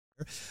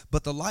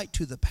but the light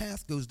to the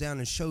path goes down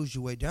and shows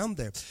you way down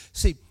there.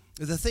 See,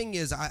 the thing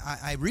is,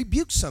 I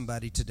rebuked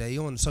somebody today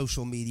on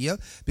social media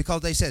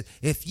because they said,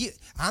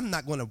 I'm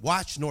not going to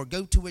watch nor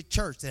go to a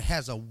church that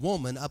has a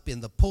woman up in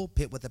the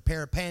pulpit with a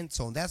pair of pants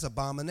on. That's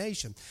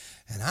abomination.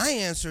 And I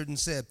answered and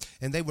said,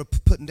 and they were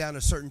putting down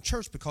a certain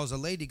church because a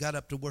lady got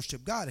up to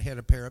worship God and had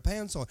a pair of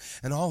pants on.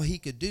 And all he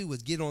could do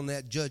was get on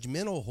that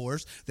judgmental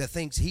horse that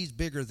thinks he's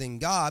bigger than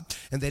God,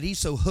 and that he's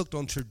so hooked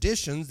on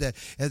traditions that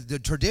the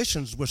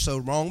traditions were so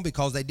wrong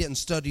because they didn't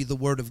study the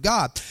Word of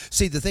God.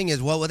 See, the thing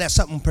is, well, that's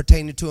something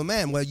pertaining to a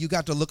man. Well, you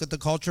got to look at the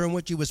culture in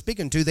which you were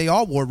speaking to. They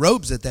all wore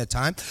robes at that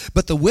time,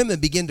 but the women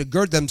began to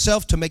gird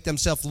themselves to make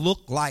themselves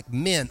look like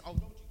men. Oh,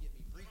 don't you get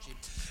me preaching.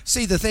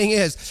 See, the thing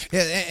is,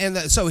 and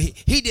so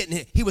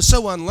he was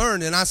so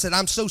unlearned, and I said,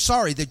 I'm so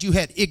sorry that you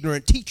had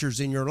ignorant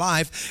teachers in your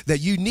life that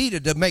you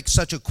needed to make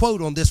such a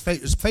quote on this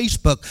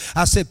Facebook.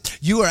 I said,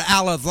 you are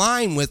out of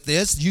line with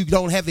this. You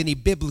don't have any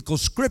biblical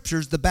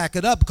scriptures to back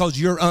it up because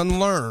you're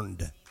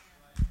unlearned.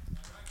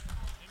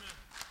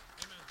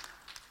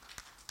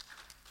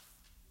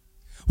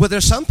 Well,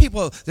 there's some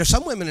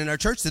women in our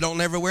church that don't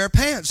ever wear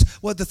pants.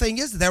 Well, the thing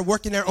is, they're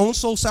working their own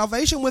soul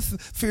salvation with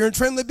fear and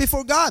trembling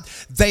before God.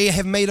 They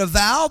have made a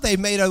vow. They've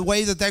made a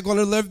way that they're going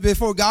to live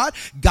before God.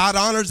 God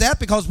honors that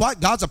because what?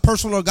 God's a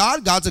personal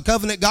God. God's a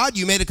covenant God.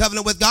 You made a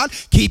covenant with God.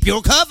 Keep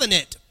your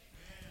covenant.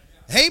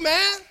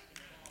 Amen.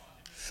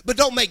 But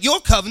don't make your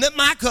covenant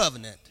my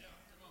covenant.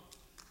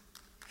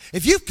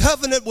 If you've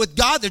covenanted with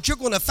God that you're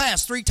going to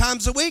fast 3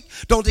 times a week,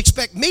 don't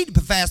expect me to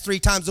fast 3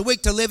 times a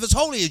week to live as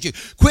holy as you.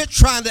 Quit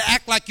trying to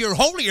act like you're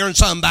holier than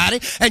somebody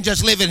and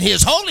just live in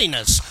his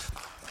holiness.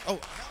 Oh,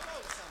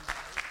 hello,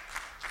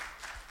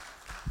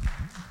 somebody.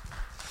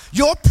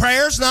 Your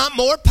prayer's not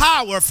more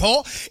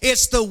powerful.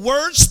 It's the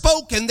word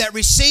spoken that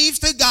receives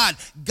to God.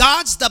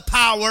 God's the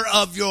power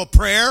of your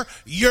prayer.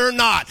 You're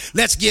not.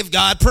 Let's give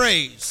God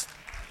praise.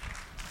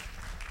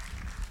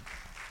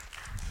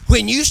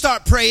 When you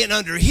start praying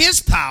under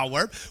his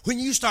power, when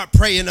you start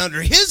praying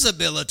under his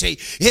ability,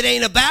 it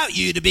ain't about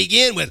you to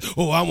begin with.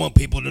 Oh, I want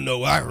people to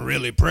know I can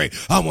really pray.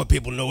 I want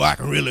people to know I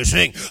can really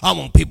sing. I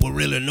want people to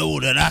really know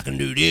that I can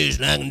do this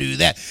and I can do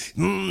that.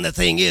 The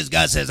thing is,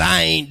 God says,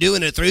 I ain't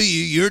doing it through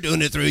you. You're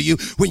doing it through you.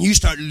 When you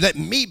start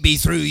letting me be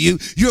through you,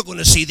 you're going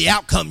to see the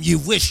outcome you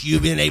wish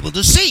you've been able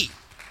to see.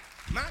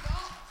 My God.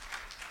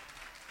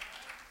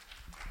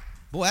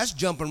 Boy, that's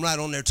jumping right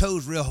on their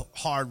toes real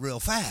hard, real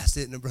fast,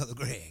 isn't it, Brother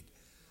Greg?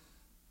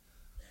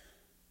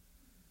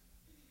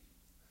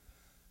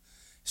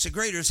 So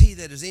greater is he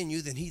that is in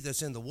you than he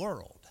that's in the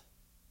world.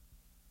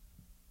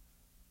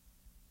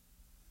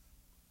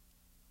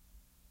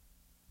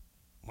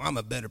 Well, I'm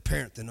a better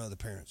parent than other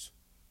parents.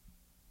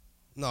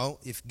 No,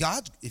 if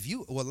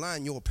you will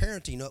line your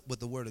parenting up with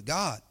the Word of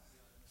God,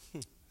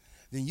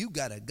 then you've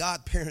got a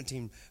God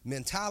parenting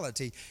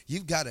mentality.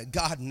 You've got a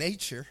God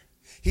nature.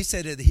 He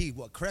said that he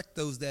will correct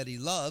those that he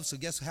loves. So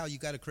guess how you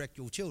got to correct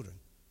your children?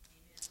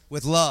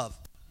 With love.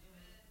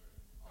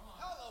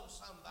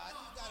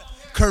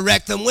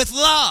 Correct them with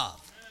love.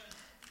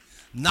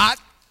 Not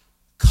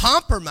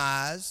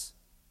compromise,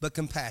 but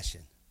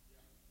compassion.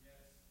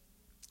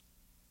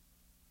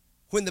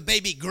 When the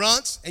baby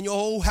grunts and your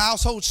whole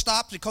household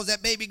stops because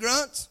that baby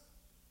grunts,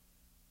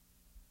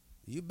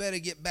 you better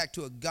get back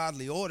to a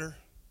godly order,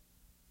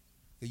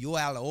 or you're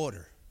out of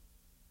order.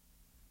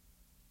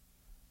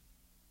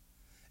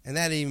 And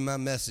that ain't even my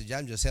message.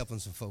 I'm just helping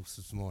some folks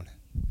this morning.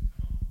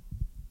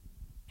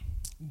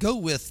 Go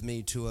with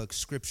me to a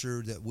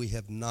scripture that we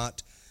have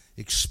not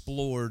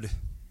explored.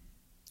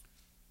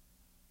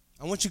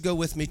 I want you to go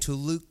with me to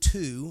Luke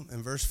 2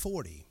 and verse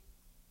 40.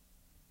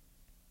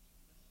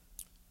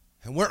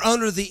 And we're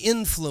under the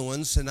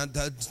influence, and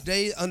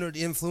today under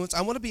the influence,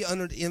 I want to be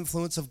under the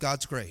influence of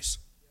God's grace.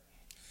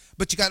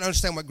 But you got to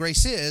understand what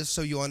grace is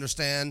so you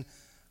understand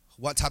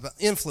what type of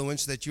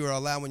influence that you're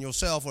allowing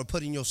yourself or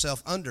putting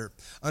yourself under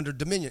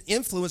dominion.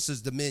 Influence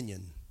is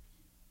dominion.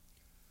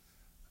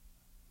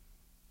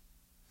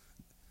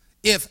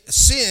 If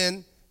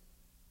sin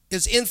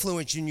is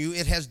influencing you,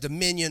 it has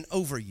dominion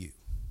over you.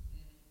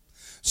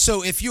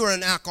 So if you're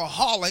an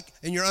alcoholic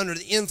and you're under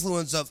the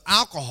influence of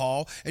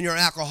alcohol and you're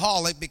an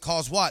alcoholic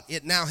because what?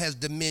 It now has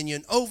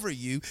dominion over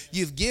you.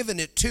 You've given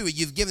it to it.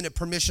 You've given it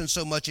permission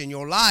so much in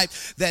your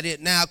life that it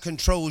now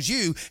controls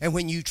you. And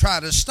when you try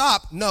to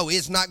stop, no,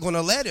 it's not going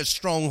to let its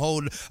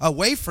stronghold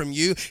away from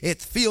you.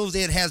 It feels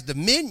it has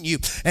dominion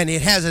and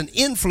it has an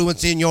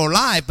influence in your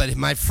life. But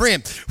my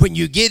friend, when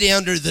you get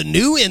under the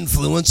new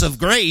influence of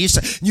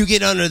grace, you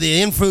get under the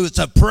influence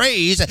of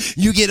praise,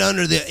 you get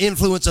under the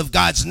influence of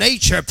God's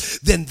nature,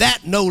 then that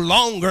no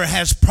longer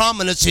has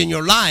prominence in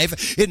your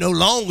life. It no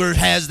longer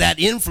has that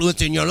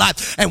influence in your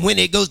life. And when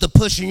it goes to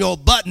pushing your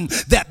button,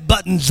 that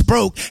button's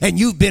broke and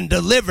you've been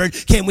delivered.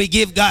 Can we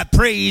give God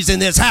praise in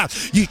this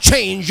house? You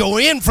change your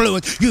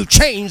influence. You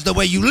change the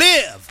way you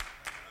live.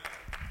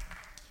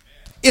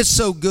 It's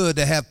so good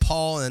to have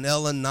Paul and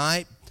Ellen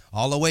Knight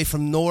all the way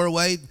from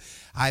Norway.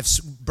 I've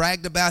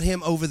bragged about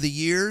him over the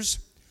years.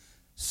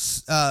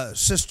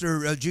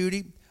 Sister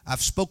Judy,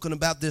 I've spoken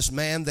about this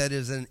man that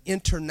is an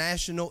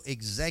international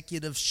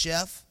executive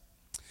chef,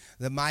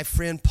 that my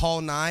friend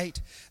Paul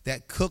Knight,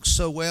 that cooks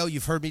so well.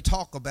 You've heard me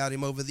talk about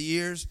him over the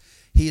years.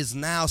 He is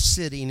now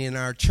sitting in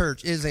our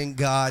church. Isn't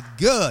God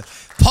good?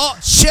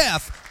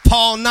 Chef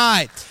Paul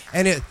Knight.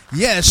 And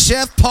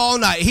Chef Paul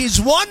Knight. He's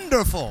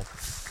wonderful.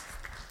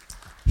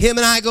 Him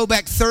and I go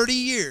back 30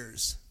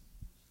 years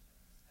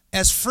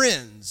as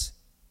friends.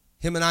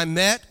 Him and I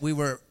met. We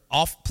were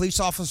police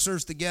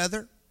officers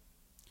together.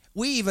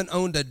 We even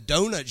owned a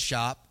donut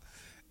shop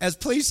as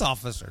police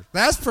officers.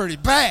 That's pretty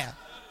bad.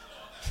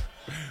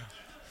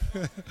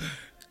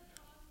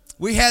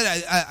 We had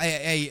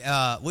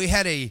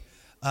a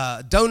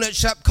donut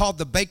shop called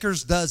the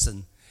Baker's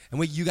Dozen,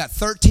 and you got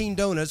 13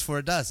 donuts for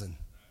a dozen,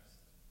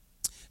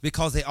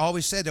 because they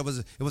always said it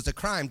was a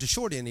crime to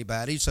short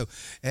anybody. So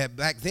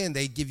back then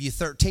they'd give you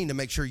 13 to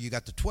make sure you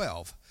got the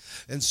 12,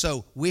 and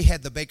so we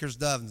had the Baker's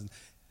Dozen.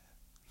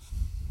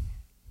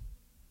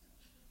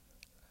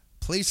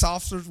 Police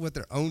officers with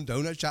their own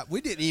donut shop.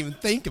 We didn't even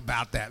think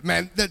about that,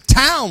 man. The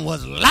town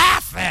was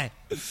laughing.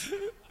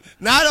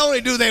 Not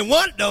only do they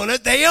want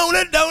donut, they own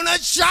a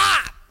donut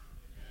shop.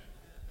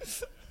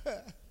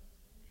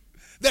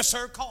 They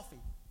serve coffee.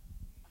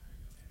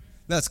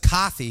 That's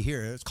coffee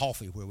here. It's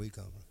coffee where we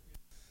come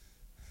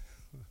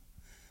from.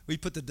 We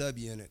put the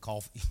W in it,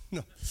 coffee.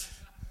 No.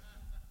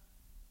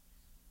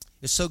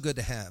 It's so good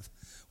to have.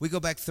 We go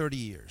back 30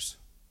 years,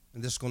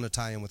 and this is going to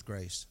tie in with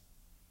grace.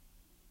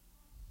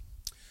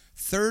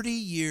 30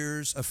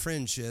 years of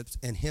friendships,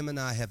 and him and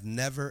I have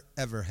never,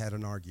 ever had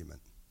an argument.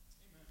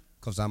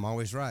 Because I'm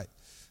always right.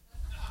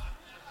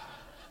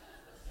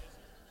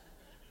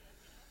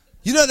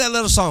 You know that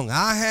little song,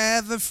 I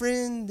have a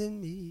friend in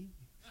me.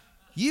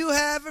 You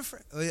have a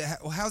friend.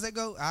 How's that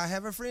go? I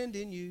have a friend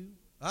in you.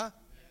 Huh?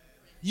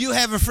 You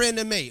have a friend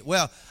in me.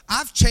 Well,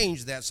 I've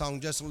changed that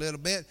song just a little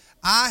bit.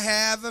 I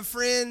have a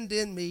friend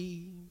in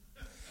me.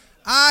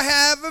 I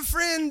have a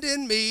friend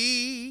in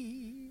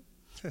me.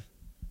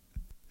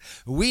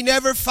 We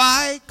never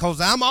fight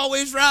because I'm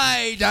always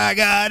right. I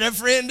got a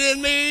friend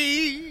in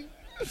me.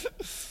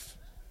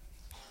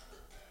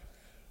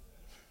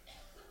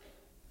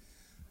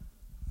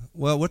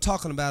 Well, we're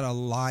talking about a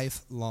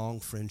lifelong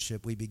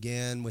friendship. We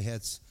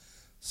had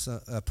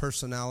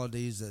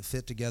personalities that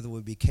fit together.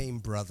 We became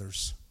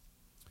brothers.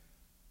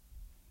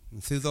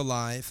 And through the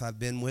life, I've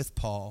been with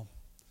Paul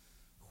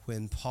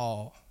when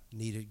Paul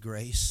needed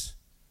grace,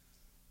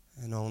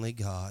 and only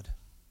God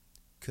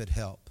could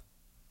help.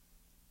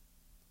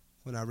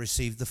 When I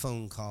received the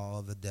phone call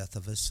of the death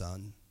of his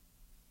son.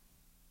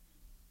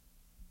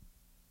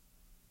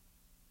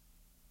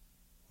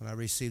 When I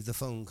received the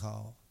phone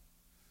call.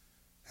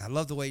 I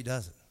love the way he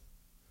does it.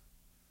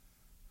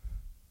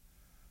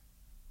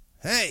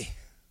 Hey,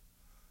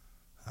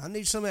 I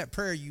need some of that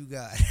prayer you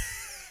got.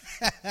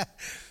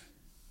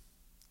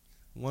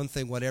 One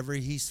thing, whatever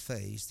he's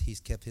faced, he's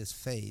kept his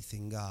faith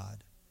in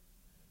God.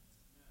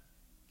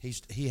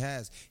 He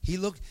has. He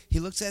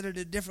looks at it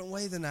a different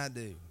way than I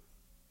do.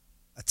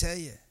 I tell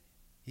you,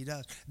 he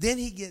does. Then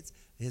he gets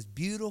his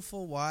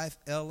beautiful wife,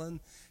 Ellen.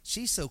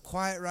 She's so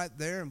quiet right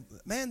there.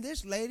 Man,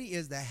 this lady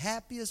is the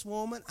happiest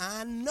woman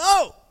I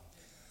know.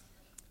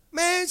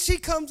 Man, she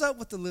comes up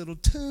with the little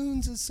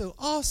tunes. It's so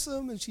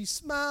awesome. And she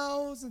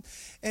smiles.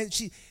 And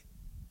she,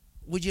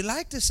 would you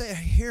like to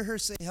hear her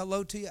say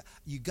hello to you?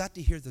 You got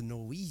to hear the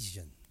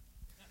Norwegian.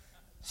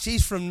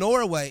 She's from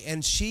Norway,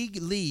 and she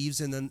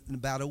leaves in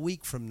about a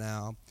week from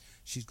now.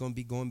 She's going to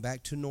be going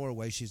back to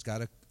Norway. She's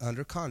got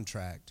under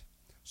contract.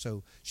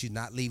 So she's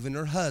not leaving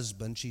her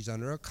husband. She's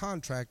under a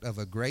contract of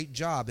a great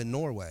job in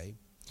Norway.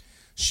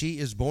 She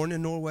is born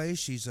in Norway.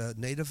 She's a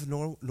native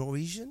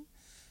Norwegian.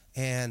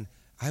 And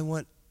I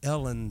want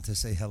Ellen to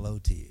say hello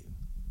to you.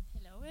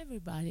 Hello,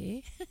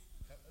 everybody. A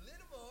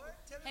little more.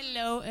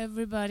 Hello,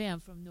 everybody. I'm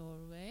from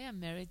Norway. I'm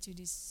married to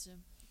this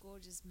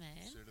gorgeous man.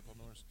 Ser det på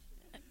norsk?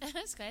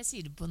 Ska jeg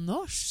si det på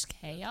norsk?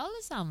 Hei,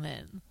 alle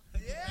sammen.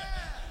 Yeah,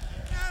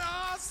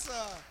 that's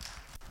awesome.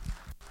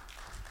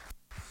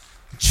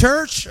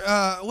 Church,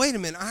 wait a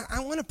minute.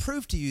 I want to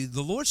prove to you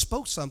the Lord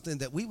spoke something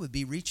that we would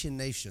be reaching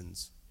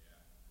nations.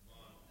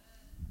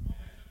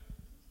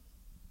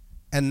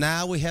 And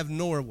now we have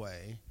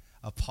Norway,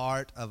 a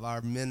part of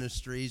our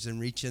ministries and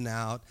reaching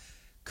out.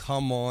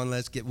 Come on,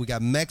 we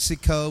got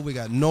Mexico, we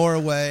got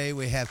Norway,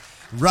 we have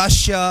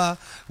Russia.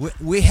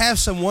 We have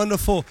some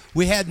wonderful,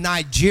 we had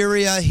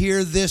Nigeria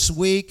here this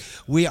week.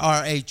 We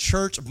are a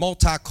church,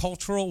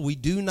 multicultural. We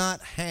do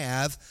not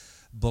have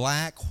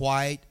black,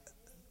 white.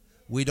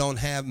 We don't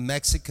have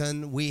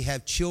Mexican. We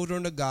have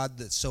children of God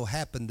that so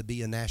happen to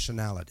be a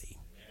nationality.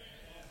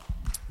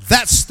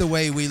 That's the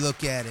way we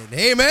look at it.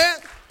 Amen?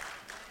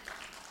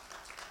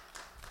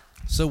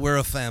 So we're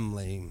a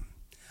family.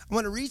 I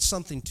want to read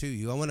something to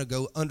you. I want to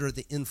go under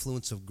the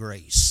influence of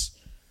grace.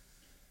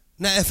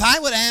 Now, if I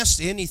would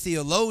ask any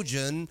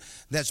theologian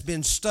that's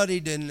been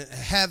studied and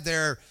have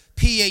their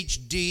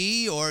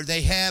PhD, or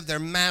they have their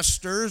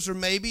masters, or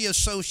maybe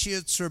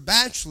associates or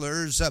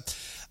bachelors,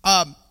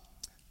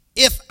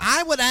 if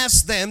I would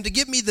ask them to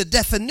give me the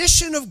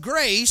definition of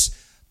grace,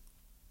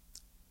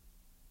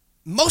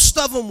 most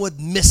of them would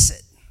miss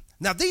it.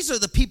 Now, these are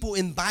the people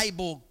in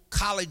Bible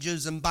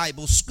colleges and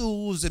Bible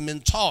schools and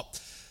been taught.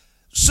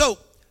 So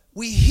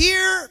we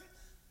hear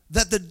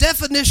that the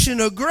definition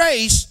of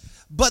grace,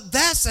 but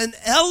that's an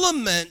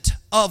element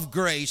of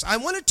grace. I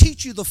want to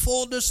teach you the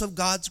fullness of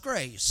God's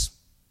grace,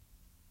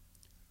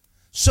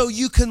 so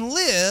you can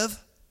live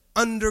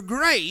under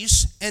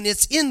grace and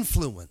its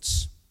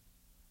influence.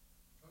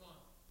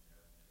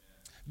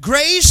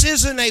 Grace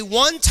isn't a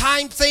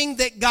one-time thing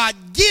that God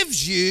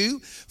gives you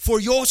for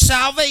your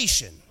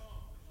salvation.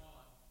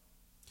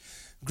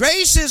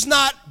 Grace is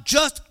not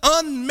just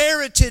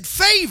unmerited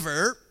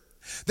favor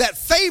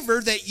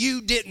that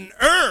you didn't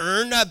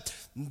earn.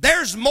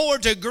 There's more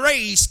to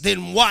grace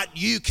than what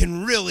you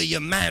can really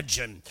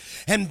imagine.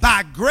 And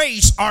by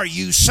grace are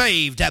you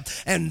saved.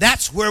 And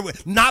that's where,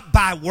 not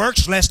by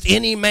works, lest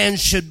any man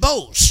should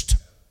boast.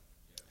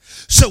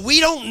 So we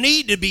don't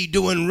need to be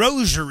doing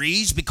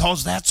rosaries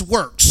because that's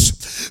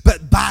works.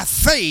 But by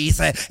faith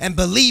and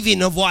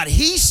believing of what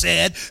he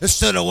said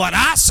instead of what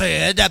I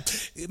said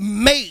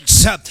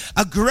makes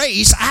a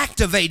grace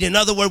activate. In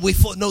other words, we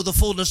know the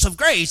fullness of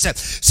grace.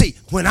 See,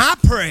 when I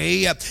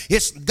pray,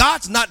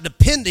 God's not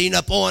depending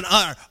upon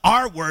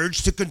our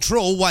words to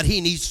control what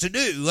he needs to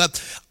do.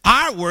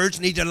 Our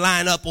words need to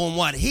line up on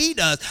what he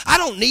does. I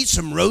don't need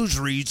some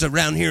rosaries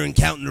around here and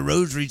counting the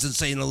rosaries and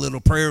saying a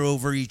little prayer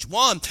over each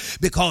one,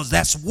 because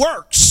that's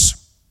works.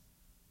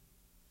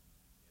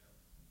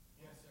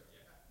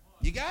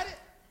 You got it?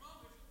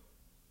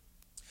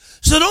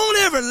 So don't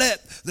ever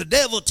let the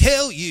devil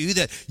tell you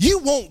that you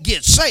won't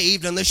get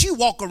saved unless you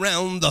walk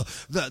around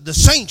the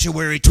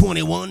sanctuary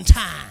 21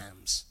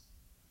 times.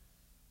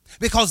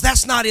 Because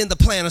that's not in the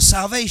plan of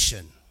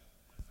salvation.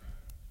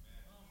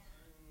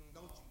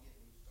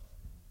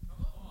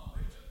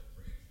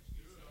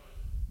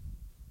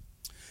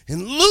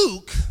 In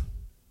Luke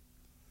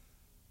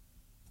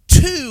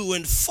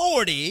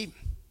 2:40,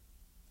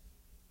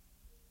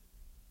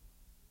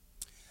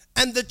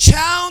 and the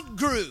child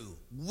grew.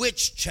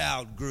 Which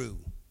child grew?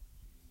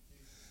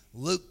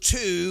 Luke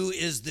 2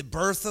 is the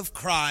birth of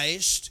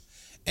Christ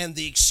and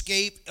the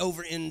escape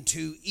over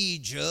into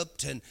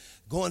Egypt and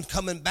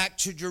coming back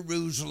to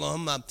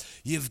Jerusalem.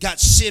 You've got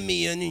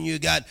Simeon and you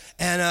got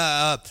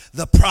Anna,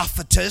 the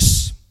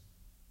prophetess.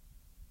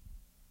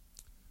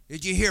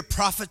 Did you hear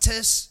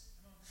prophetess?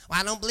 Well,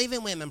 I don't believe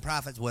in women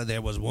prophets. Well,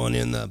 there was one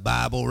in the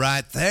Bible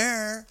right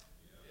there.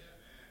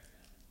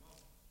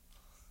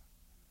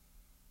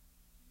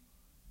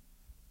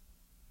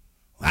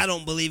 I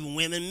don't believe in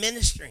women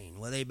ministering.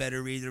 Well, they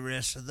better read the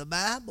rest of the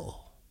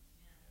Bible.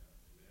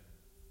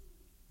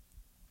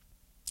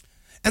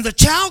 And the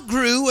child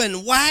grew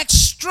and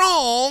waxed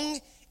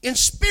strong in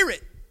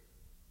spirit.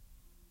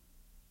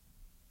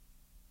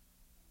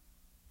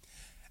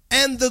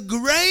 And the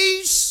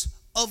grace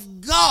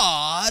of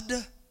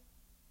God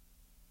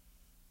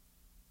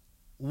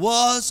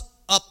was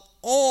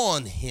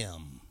upon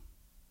him.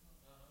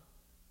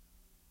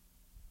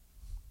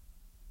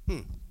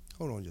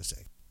 Hold on just a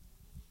second.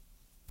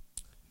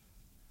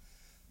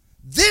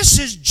 This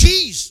is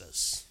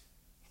Jesus.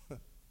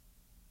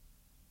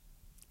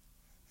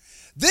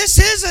 This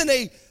isn't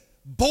a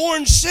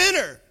born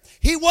sinner.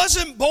 He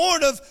wasn't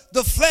born of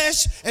the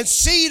flesh and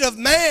seed of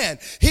man.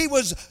 He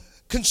was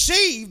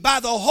conceived by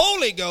the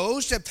Holy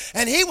Ghost,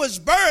 and he was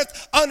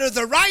birthed under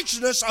the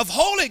righteousness of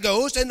Holy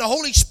Ghost and the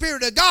Holy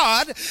Spirit of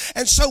God.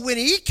 And so when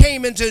he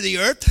came into the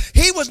earth,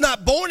 he was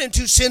not born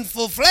into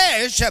sinful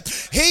flesh.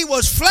 He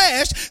was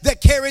flesh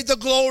that carried the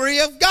glory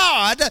of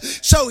God.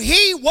 So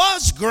he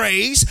was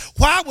grace.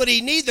 Why would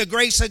he need the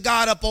grace of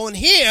God upon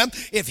him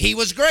if he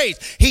was grace?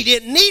 He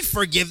didn't need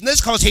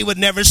forgiveness because he would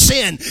never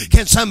sin.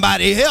 Can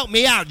somebody help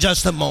me out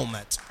just a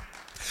moment?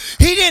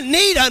 He didn't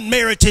need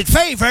unmerited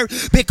favor,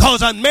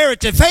 because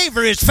unmerited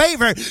favor is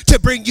favor to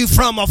bring you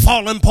from a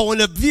fallen point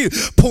of view,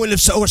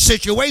 or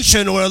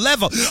situation or a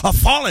level of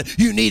fallen.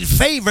 You need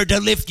favor to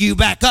lift you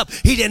back up.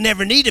 He didn't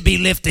ever need to be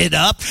lifted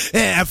up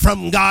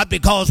from God,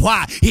 because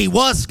why? He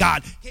was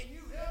God. Can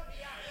you help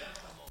me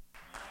out?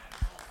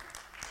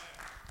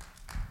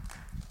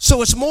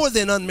 So it's more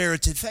than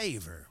unmerited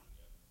favor.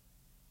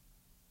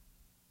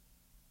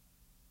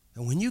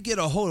 And when you get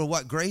a hold of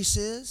what grace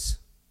is,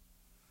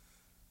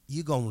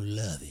 you're going to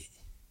love it.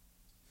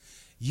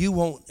 You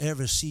won't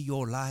ever see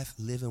your life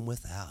living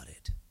without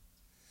it.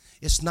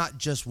 It's not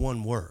just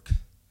one work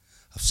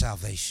of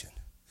salvation.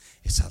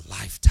 It's a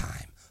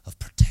lifetime of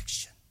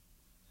protection.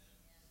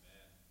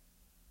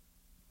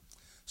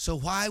 So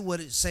why would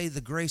it say the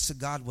grace of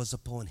God was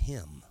upon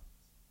him?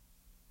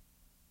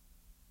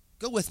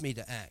 Go with me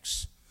to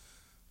Acts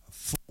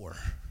 4.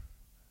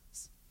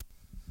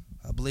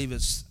 I believe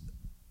it's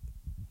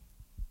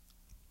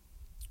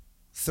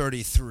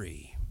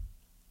 33.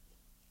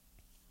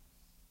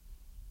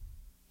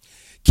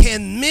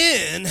 Can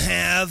men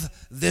have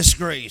this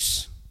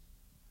grace?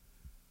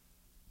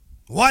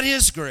 What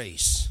is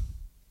grace?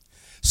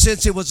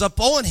 Since it was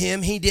upon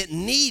him, he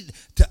didn't need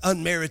the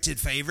unmerited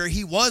favor.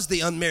 He was the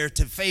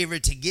unmerited favor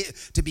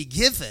to be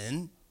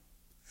given.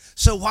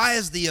 So why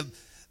is the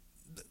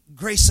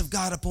grace of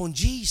God upon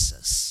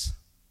Jesus.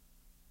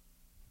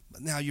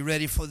 But now you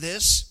ready for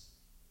this?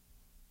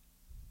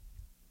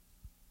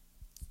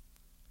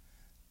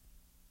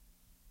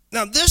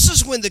 Now, this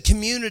is when the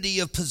community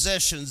of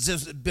possessions,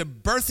 the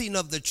birthing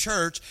of the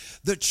church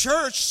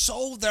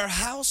sold their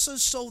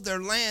houses, sold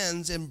their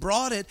lands, and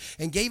brought it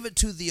and gave it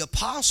to the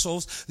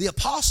apostles. The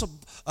apostle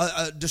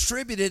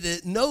distributed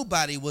it.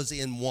 Nobody was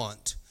in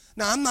want.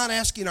 Now, I'm not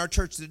asking our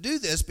church to do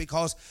this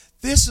because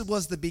this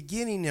was the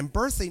beginning and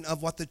birthing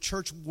of what the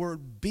church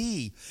would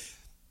be.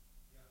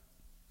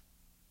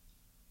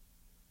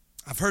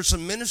 I've heard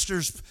some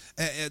ministers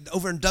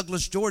over in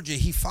Douglas, Georgia.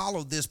 He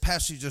followed this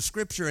passage of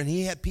scripture, and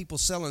he had people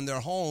selling their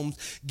homes,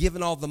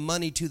 giving all the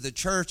money to the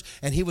church,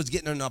 and he was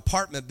getting an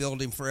apartment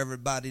building for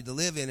everybody to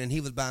live in, and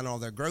he was buying all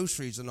their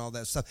groceries and all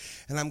that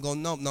stuff. And I'm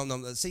going, no.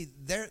 See,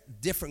 they're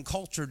different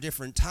culture,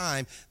 different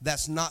time.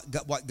 That's not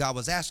what God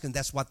was asking.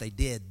 That's what they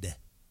did.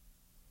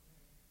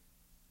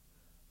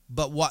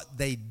 But what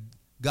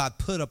God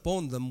put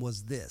upon them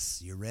was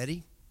this. You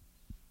ready?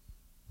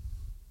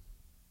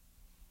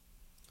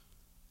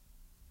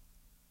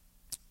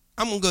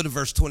 I'm going to go to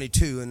verse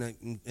 22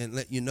 and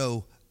let you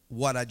know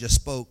what I just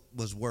spoke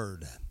was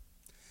word.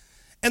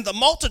 And the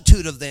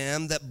multitude of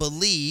them that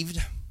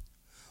believed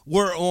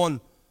were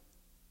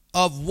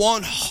of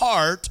one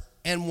heart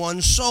and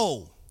one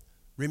soul.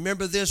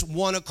 Remember this,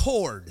 one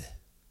accord.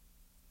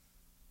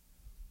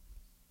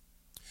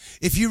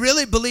 If you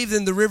really believed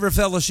in the River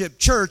Fellowship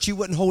Church, you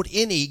wouldn't hold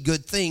any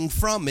good thing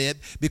from it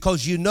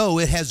because you know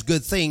it has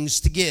good things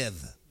to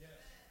give.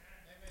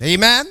 Yes.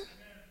 Amen?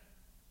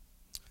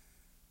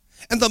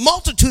 And the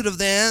multitude of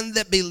them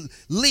that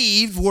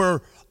believed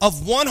were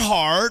of one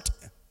heart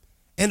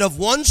and of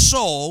one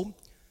soul.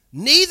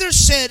 Neither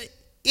said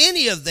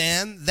any of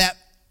them that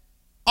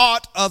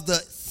aught of the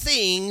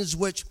things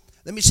which,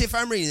 let me see if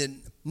I'm reading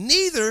it.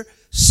 Neither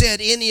said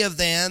any of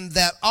them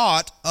that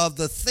aught of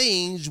the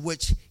things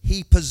which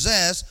he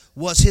possessed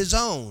was his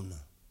own.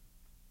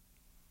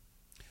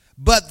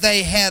 But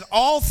they had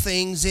all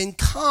things in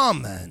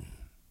common.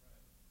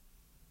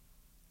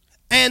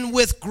 And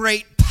with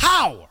great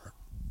power.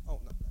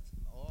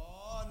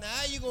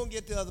 Now you're going to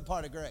get the other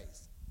part of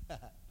grace.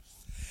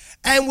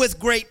 And with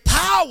great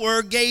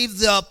power gave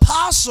the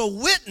apostle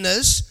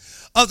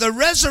witness of the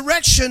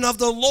resurrection of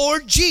the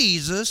Lord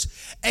Jesus,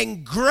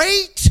 and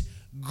great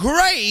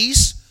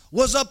grace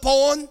was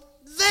upon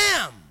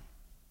them.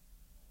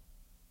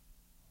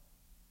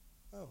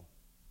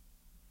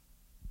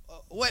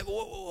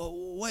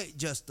 Wait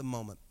just a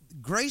moment.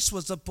 Grace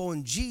was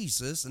upon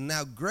Jesus, and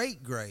now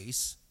great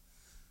grace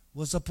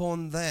was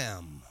upon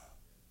them.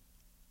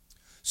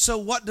 So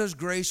what does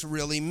grace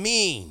really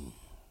mean?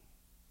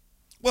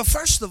 Well,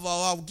 first of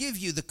all, I'll give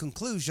you the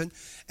conclusion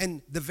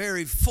and the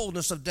very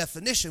fullness of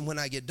definition when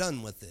I get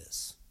done with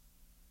this.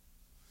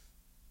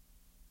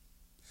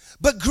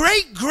 But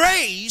great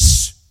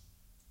grace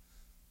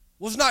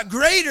was not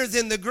greater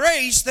than the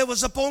grace that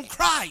was upon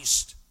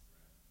Christ.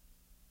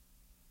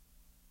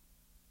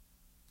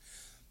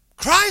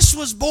 Christ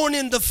was born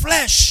in the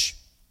flesh,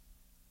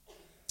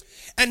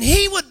 and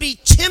he would be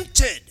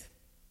tempted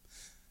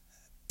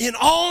in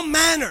all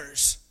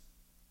manners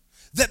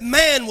that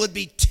man would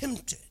be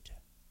tempted.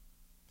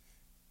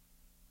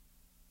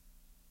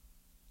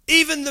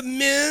 Even the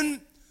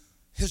men,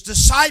 his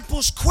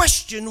disciples,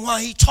 questioned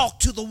why he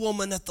talked to the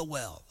woman at the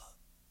well.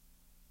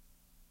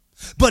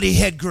 But he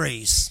had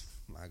grace.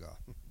 My God.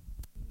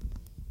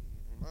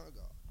 My God.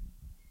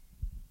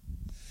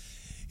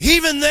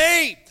 Even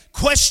they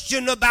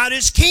questioned about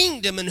his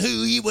kingdom and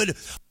who he would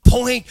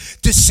point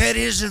to set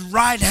his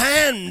right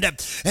hand,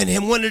 and he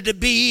wanted to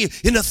be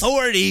in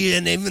authority.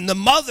 And even the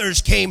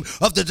mothers came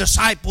of the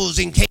disciples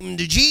and came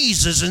to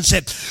Jesus and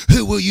said,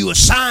 who will you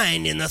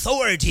assign in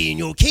authority in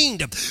your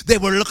kingdom? They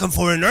were looking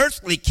for an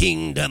earthly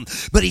kingdom,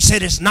 but he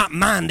said, it's not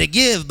mine to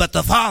give, but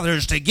the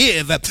Father's to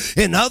give.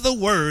 In other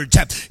words,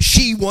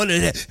 she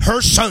wanted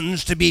her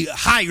sons to be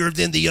higher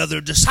than the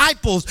other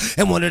disciples,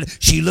 and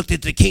she looked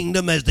at the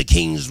kingdom as the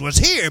kings was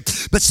here.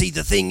 But see,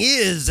 the thing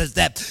is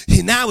that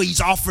now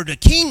he's offered a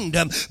kingdom,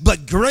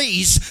 but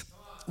grace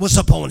was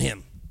upon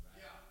him.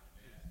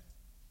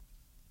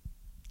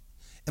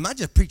 Am I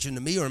just preaching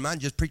to me, or am I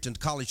just preaching to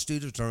college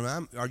students, or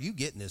are you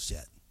getting this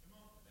yet?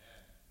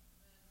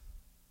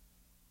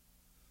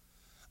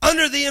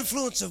 Under the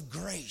influence of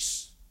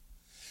grace.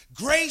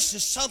 Grace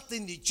is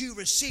something that you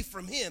receive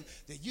from him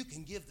that you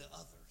can give to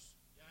others.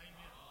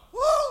 Woo!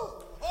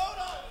 Hold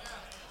on.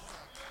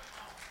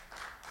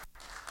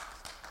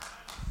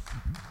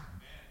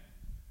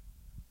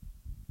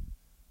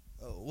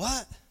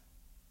 What?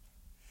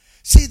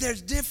 See,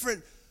 there's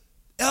different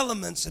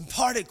elements and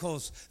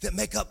particles that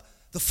make up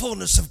the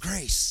fullness of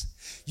grace.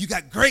 You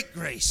got great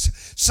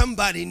grace.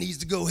 Somebody needs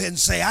to go ahead and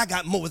say, I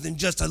got more than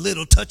just a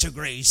little touch of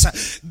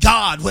grace.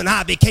 God, when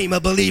I became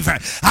a believer,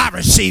 I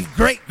received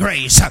great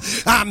grace.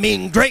 I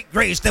mean great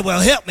grace that will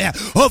help me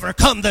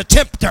overcome the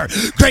tempter.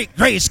 Great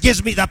grace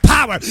gives me the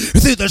power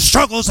through the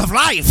struggles of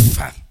life.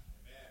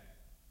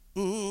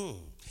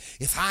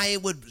 If I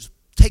would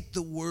take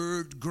the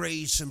word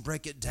grace and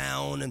break it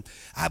down, and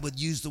I would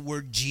use the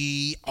word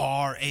Grace.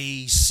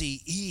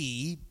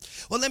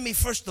 Well, let me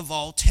first of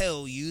all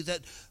tell you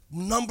that,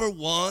 number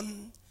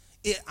one,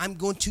 I'm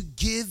going to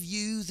give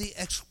you the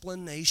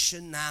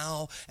explanation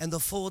now and the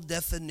full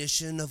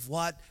definition of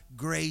what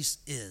grace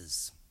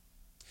is.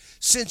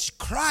 Since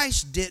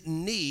Christ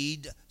didn't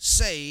need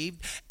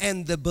saved,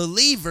 and the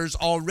believers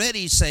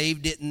already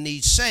saved didn't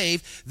need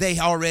saved, they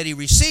already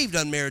received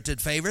unmerited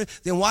favor,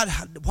 then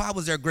why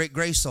was there great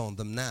grace on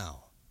them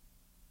now?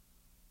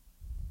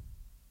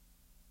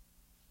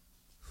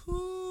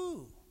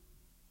 Whew.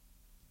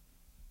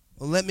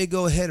 Well, let me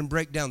go ahead and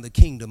break down the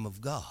kingdom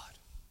of God.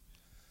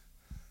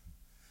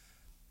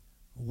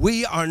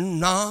 We are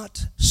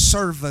not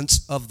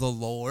servants of the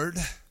Lord,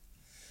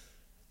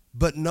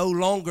 but no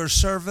longer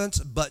servants,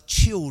 but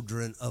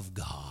children of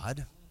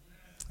God.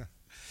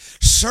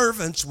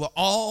 Servants will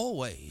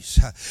always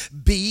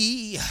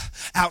be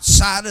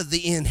outside of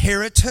the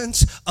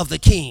inheritance of the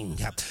king.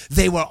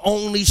 They will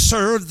only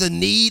serve the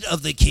need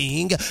of the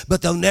king,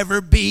 but they'll never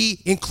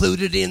be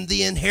included in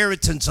the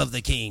inheritance of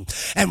the king.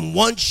 And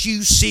once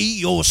you see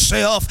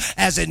yourself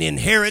as an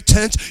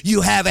inheritance,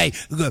 you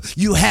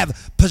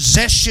have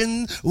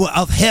possession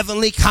of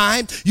heavenly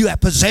kind. You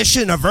have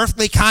possession of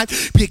earthly kind,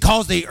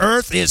 because the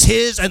earth is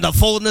his and the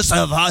fullness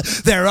of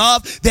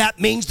thereof.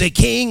 That means the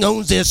king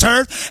owns this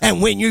earth,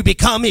 and when you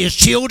become his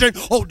children,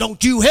 oh,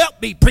 don't you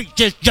help me preach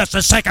this just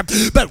a second,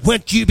 but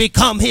when you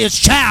become his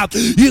child,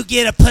 you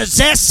get to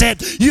possess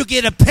it. You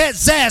get to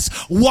possess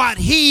what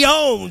he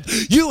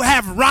owns. You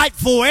have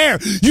rightful heir.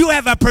 You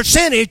have a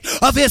percentage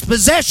of his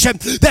possession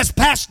that's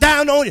passed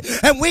down on you.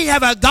 And we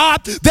have a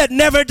God that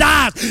never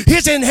dies.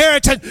 His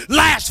inheritance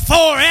lasts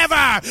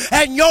forever,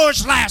 and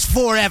yours lasts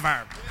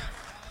forever.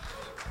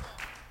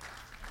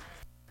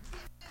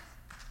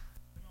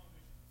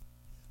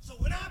 So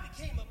when I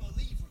became a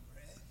believer,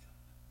 Greg,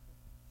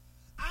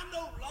 I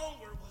no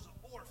longer was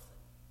an orphan.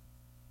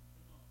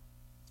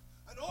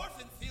 An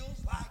orphan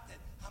feels like that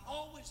I'm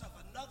always of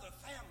another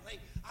family.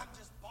 I'm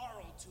just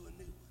borrowed to a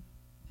new one.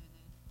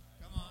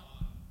 Come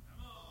on.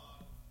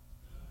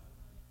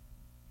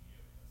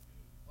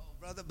 Oh,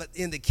 brother, but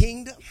in the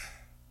kingdom,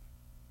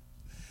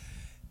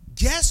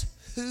 guess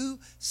who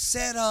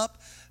set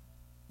up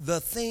the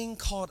thing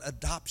called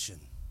adoption?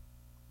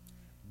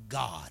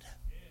 God.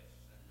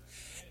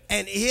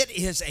 And it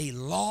is a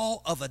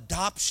law of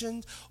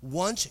adoption.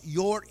 Once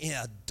you're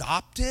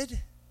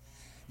adopted,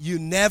 you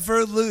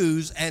never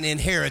lose an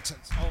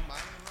inheritance. Oh my.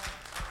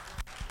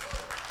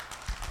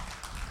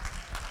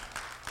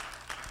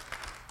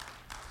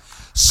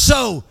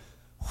 So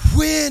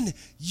when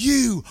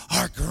you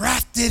are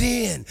grafted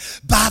in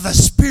by the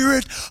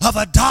spirit of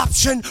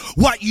adoption,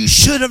 what you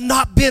should have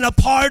not been a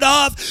part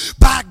of,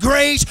 by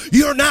grace,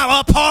 you're now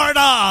a part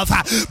of.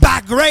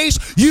 By grace,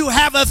 you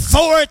have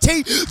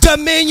authority,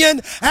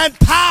 dominion, and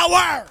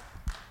power.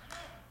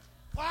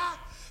 Why?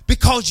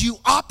 Because you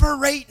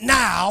operate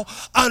now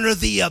under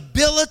the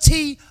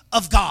ability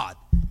of God.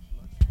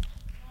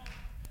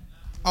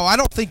 Oh, I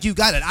don't think you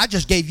got it. I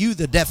just gave you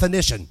the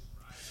definition.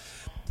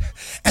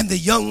 And the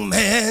young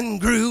man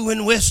grew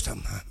in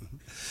wisdom,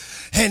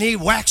 and he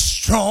waxed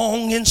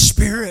strong in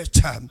spirit,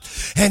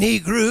 and he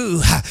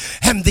grew,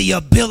 and the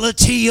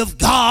ability of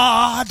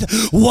God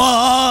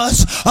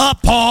was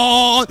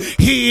upon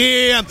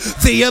him.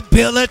 The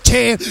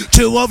ability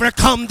to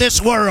overcome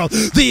this world,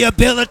 the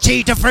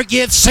ability to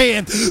forgive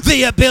sin,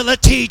 the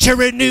ability to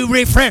renew,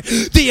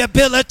 refresh, the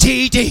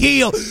ability to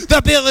heal, the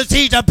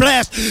ability to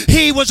bless.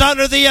 He was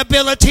under the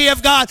ability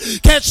of God.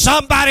 Can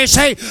somebody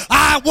say,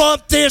 I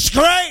want this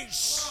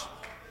grace?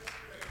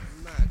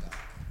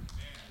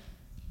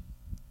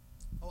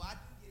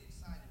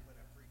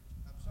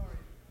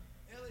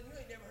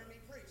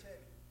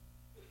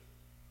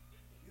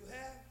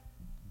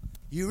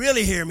 You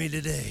really hear me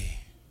today?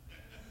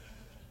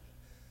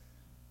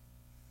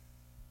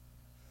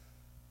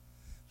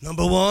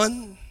 Number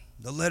one,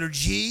 the letter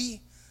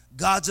G,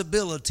 God's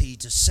ability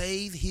to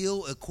save,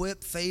 heal,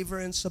 equip, favor,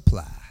 and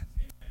supply.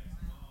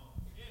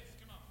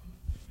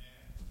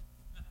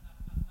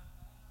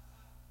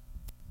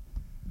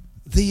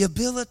 The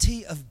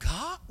ability of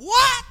God?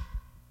 What?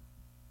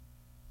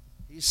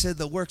 He said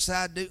the works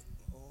I do.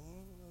 Oh,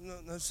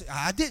 no,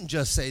 I didn't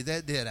just say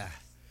that, did I?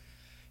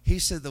 He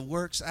said, the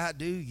works I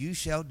do, you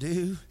shall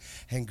do,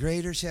 and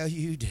greater shall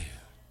you do.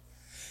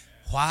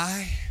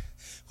 Why?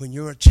 When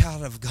you're a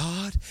child of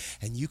God,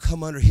 and you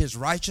come under his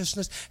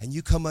righteousness, and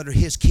you come under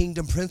his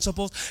kingdom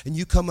principles, and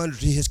you come under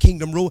his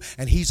kingdom rule,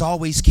 and he's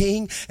always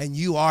king, and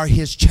you are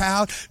his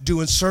child,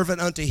 doing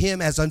servant unto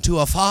him as unto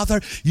a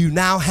father, you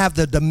now have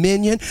the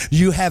dominion,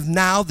 you have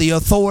now the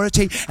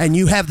authority, and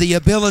you have the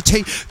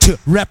ability to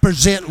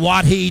represent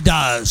what he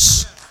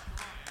does.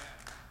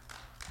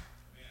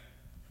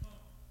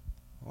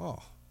 Oh,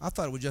 I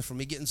thought it was just for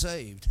me getting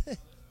saved.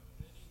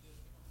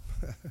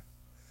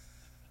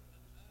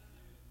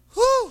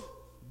 Whew,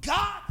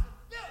 God.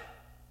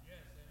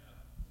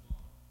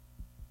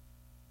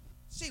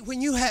 See, when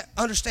you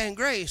understand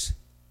grace,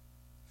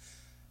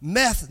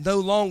 meth no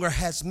longer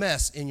has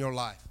mess in your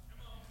life.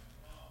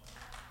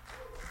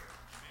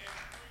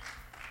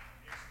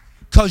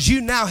 Because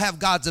you now have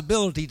God's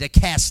ability to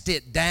cast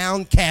it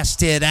down,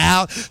 cast it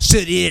out, so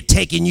that it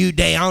taking you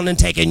down and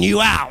taking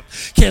you out.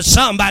 Can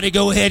somebody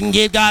go ahead and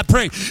give God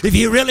praise? If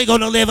you're really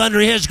going to live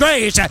under His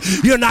grace,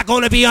 you're not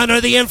going to be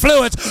under the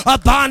influence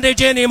of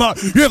bondage anymore.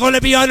 You're going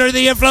to be under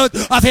the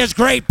influence of His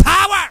great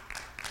power.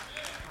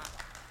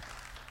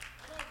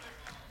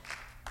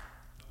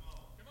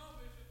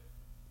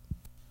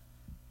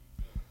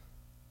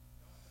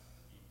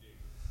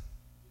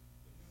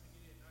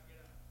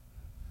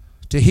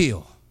 To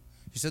heal.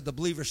 He said, the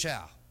believer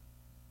shall.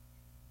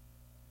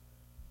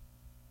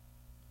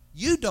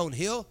 You don't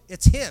heal.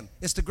 It's Him.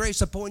 It's the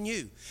grace upon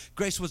you.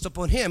 Grace was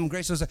upon Him.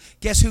 Grace was.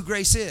 Guess who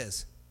grace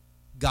is?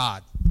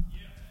 God.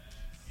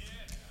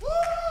 Woo!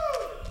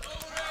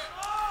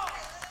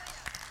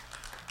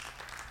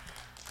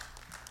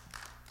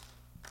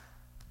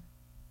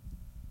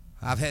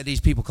 I've had these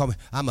people call me,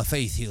 I'm a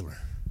faith healer.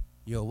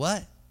 You're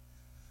what?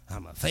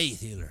 I'm a faith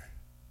healer.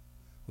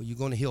 Well, you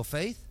going to heal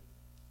faith?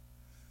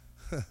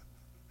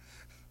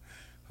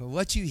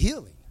 What you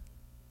healing?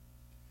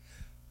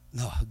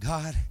 No,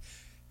 God,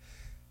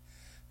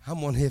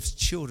 I'm one of His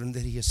children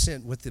that He has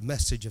sent with the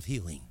message of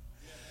healing.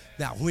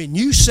 Now, when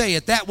you say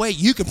it that way,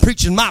 you can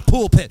preach in my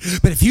pulpit.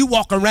 But if you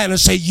walk around and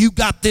say, you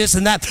got this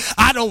and that,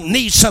 I don't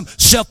need some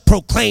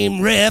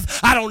self-proclaimed rev.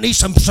 I don't need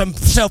some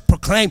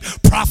self-proclaimed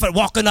prophet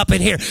walking up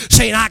in here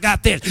saying, I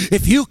got this.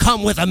 If you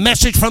come with a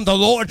message from the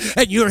Lord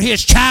and you're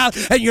His child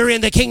and you're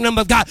in the kingdom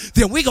of God,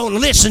 then we're going to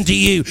listen to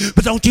you.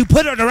 But don't you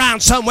put it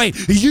around some way.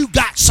 You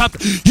got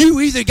something.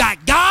 You either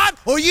got God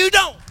or you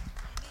don't.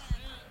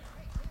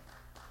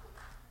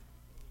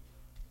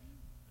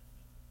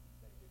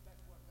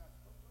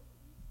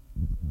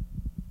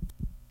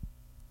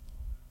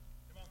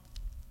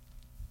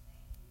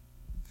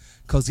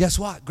 Because guess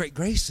what? Great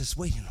grace is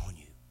waiting on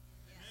you.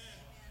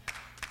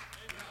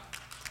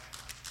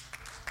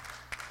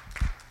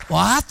 Well,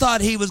 I thought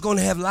He was going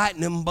to have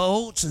lightning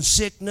bolts and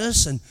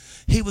sickness, and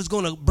He was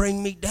going to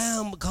bring me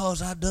down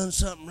because I've done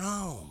something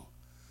wrong.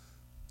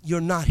 You're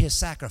not His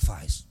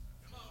sacrifice.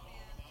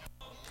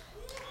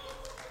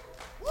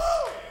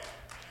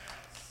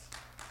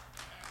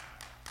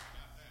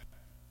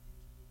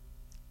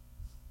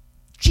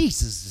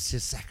 Jesus is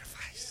His sacrifice.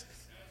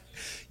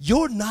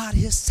 You're not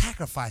His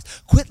sacrifice.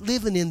 Quit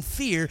living in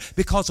fear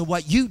because of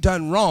what you've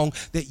done wrong,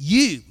 that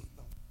you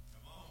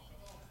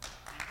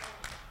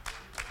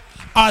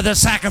are the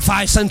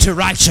sacrifice unto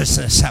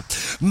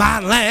righteousness. My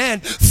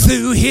land,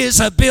 through His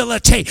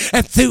ability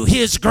and through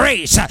His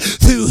grace,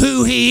 through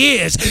who He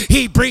is,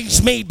 He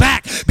brings me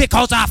back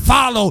because I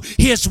follow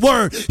His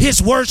word.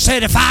 His word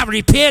said if I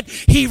repent,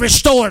 He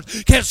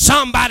restores. Can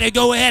somebody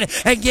go ahead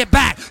and get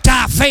back to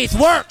how faith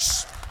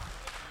works?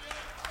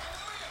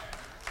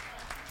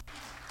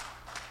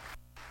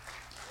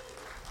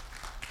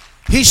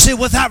 He said,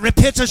 without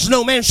repentance,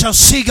 no man shall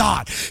see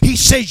God. He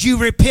says, you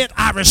repent,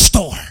 I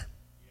restore.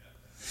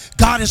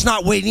 God is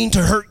not waiting to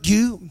hurt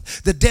you.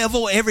 The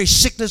devil, every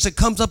sickness that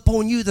comes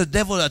upon you, the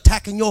devil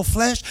attacking your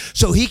flesh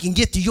so he can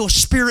get to your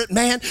spirit,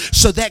 man.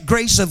 So that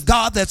grace of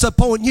God that's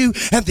upon you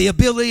and the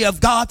ability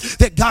of God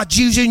that God's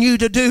using you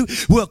to do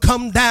will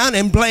come down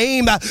and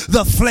blame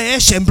the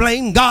flesh and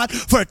blame God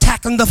for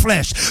attacking the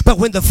flesh. But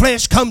when the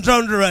flesh comes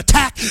under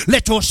attack,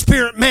 let your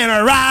spirit man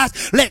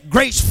arise. Let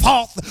grace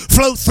flow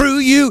through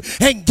you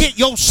and get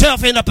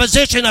yourself in a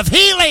position of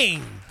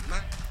healing.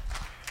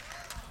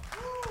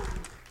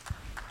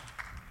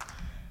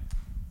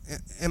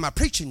 Am I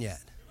preaching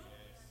yet?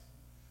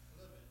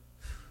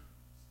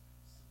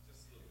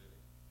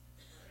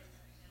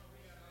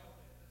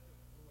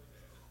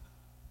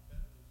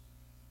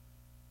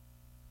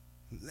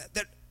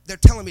 They're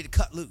telling me to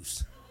cut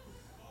loose.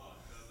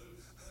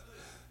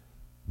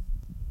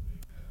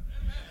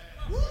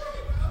 Glory!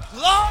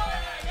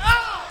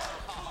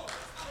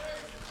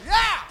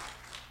 Yeah!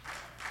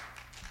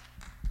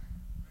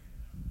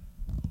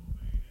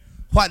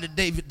 Why did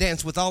David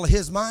dance with all of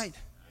his might?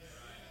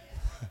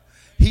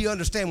 He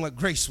understood what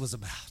grace was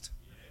about.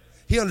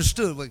 He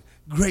understood what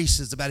grace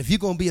is about. If you're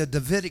going to be a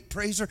Davidic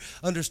praiser,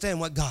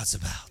 understand what God's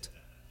about.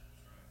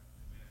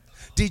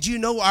 Did you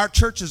know our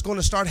church is going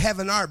to start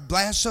having our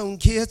blast zone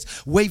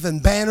kids waving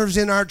banners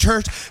in our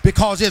church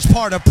because it's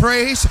part of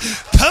praise?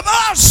 Come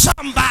on,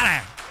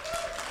 somebody.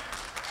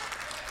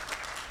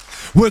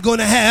 We're going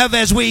to have,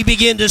 as we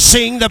begin to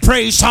sing the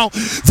praise song,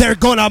 they're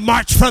going to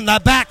march from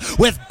the back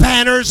with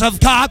banners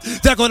of God.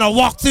 They're going to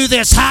walk through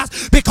this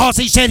house because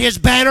He said His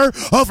banner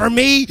over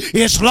me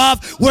is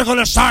love. We're going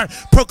to start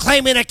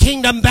proclaiming a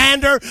kingdom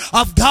banner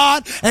of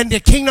God and the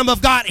kingdom of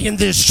God in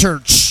this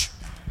church.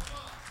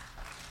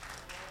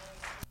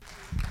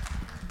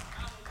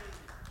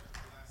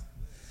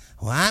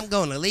 Well, I'm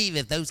going to leave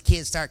if those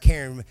kids start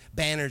carrying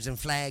banners and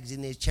flags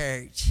in this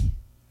church.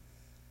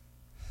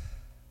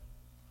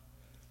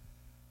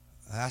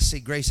 I see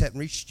grace hasn't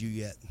reached you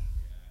yet.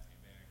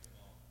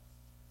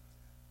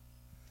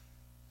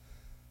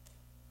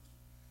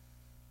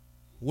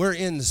 We're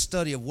in the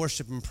study of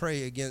worship and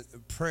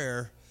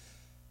prayer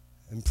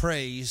and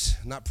praise,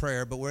 not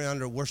prayer, but we're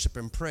under worship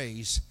and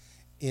praise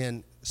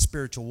in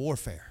spiritual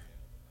warfare.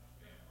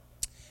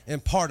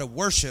 And part of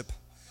worship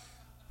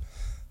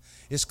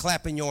is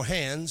clapping your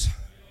hands.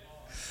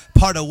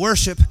 Part of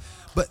worship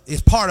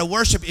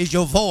is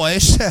your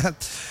voice.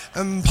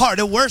 And part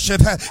of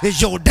worship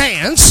is your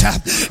dance.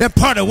 And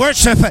part of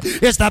worship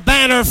is the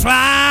banner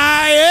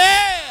fly.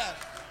 Yeah.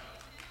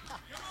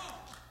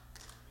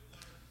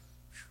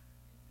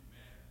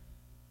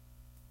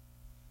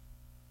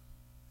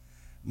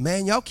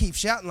 Man, y'all keep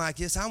shouting like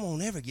this, I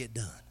won't ever get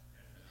done.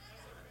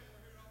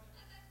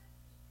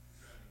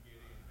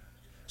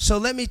 So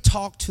let me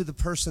talk to the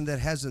person that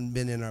hasn't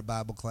been in our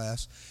Bible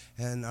class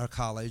and our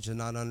college and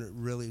not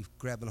really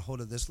grabbing a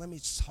hold of this. Let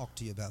me talk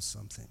to you about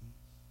something.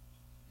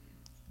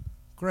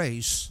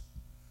 Grace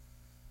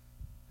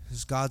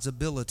is God's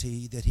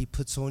ability that he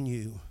puts on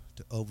you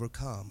to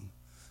overcome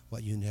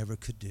what you never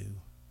could do,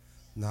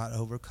 not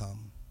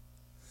overcome.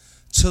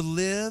 To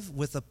live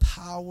with a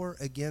power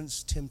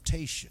against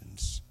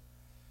temptations.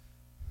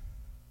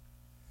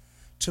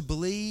 To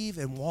believe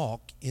and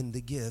walk in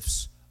the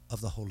gifts of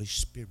the Holy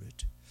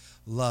Spirit.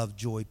 Love,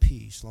 joy,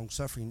 peace.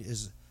 Long-suffering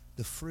is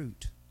the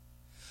fruit.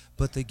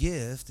 But the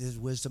gift is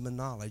wisdom and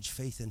knowledge,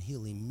 faith and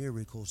healing,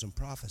 miracles and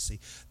prophecy,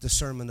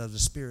 discernment of the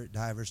Spirit,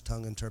 divers,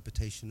 tongue,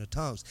 interpretation of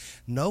tongues.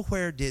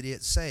 Nowhere did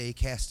it say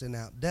casting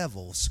out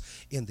devils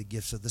in the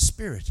gifts of the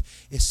Spirit.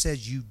 It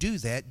says you do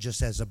that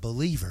just as a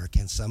believer.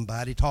 Can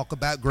somebody talk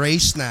about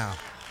grace now?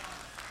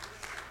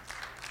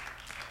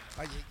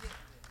 Are you getting it?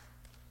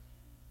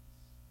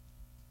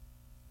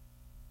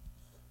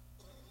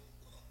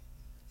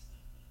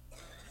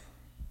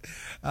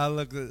 I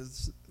looked at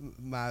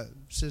my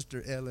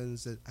sister Ellen and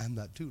said, I'm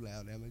not too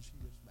loud, am I? She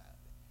just smiled.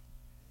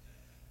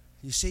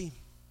 You see,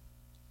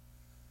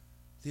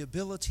 the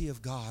ability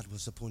of God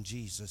was upon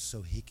Jesus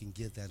so he can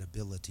give that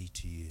ability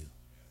to you.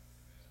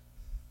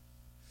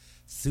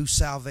 Through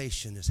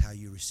salvation is how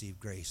you receive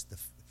grace.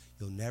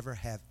 You'll never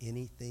have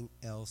anything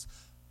else,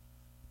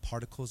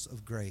 particles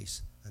of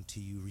grace,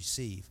 until you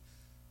receive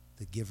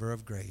the giver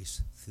of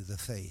grace through the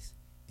faith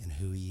in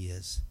who he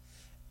is.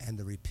 And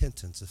the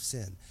repentance of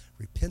sin.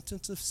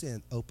 Repentance of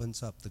sin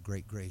opens up the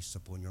great grace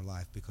upon your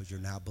life because you're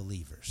now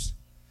believers.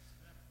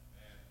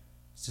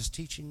 Is this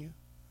teaching you?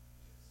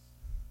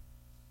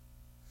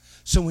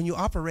 So when you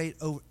operate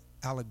out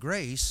of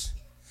grace,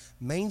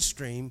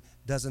 mainstream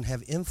doesn't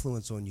have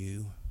influence on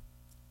you.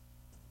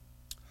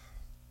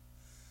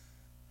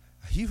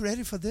 Are you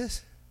ready for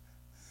this?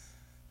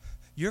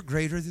 You're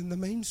greater than the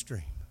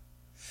mainstream.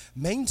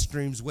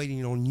 Mainstream's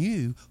waiting on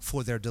you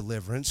for their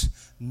deliverance,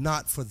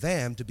 not for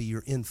them to be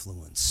your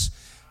influence.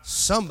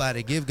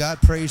 Somebody give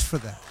God praise for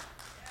that.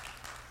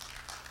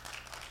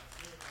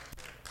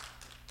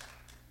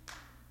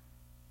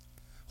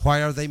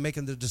 Why are they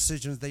making the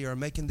decisions they are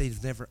making?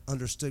 They've never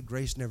understood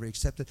grace, never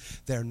accepted.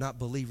 They're not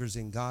believers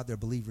in God. They're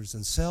believers in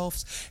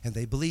themselves. And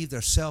they believe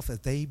their self,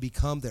 that they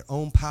become their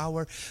own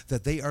power,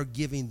 that they are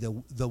giving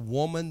the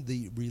woman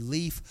the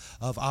relief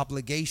of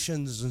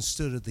obligations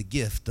instead of the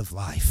gift of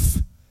life.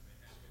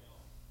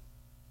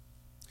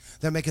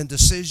 They're making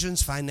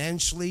decisions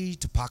financially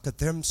to pocket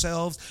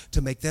themselves,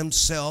 to make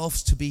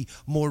themselves to be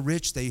more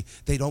rich. They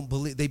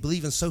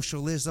believe in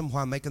socialism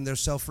while making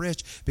themselves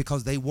rich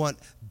because they want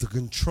to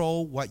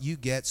control what you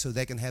get so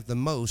they can have the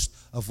most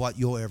of what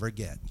you'll ever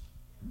get.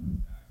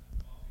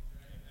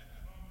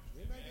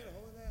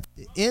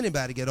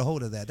 Anybody get a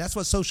hold of that? That's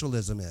what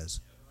socialism is.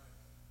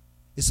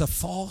 It's a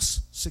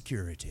false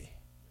security.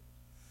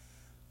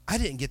 I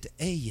didn't get to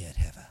A yet,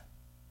 have I?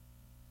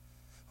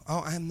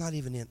 Oh, I'm not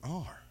even in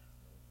R.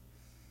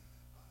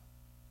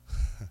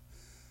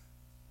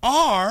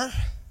 R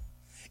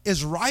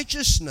is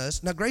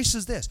righteousness. Now, grace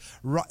is this.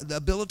 The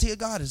ability of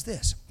God is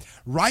this.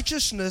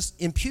 Righteousness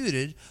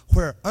imputed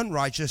where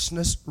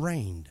unrighteousness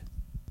reigned.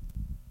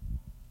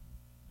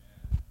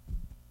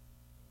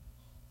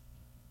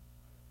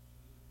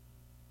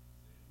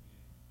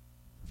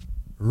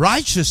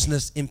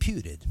 Righteousness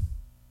imputed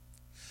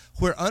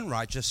where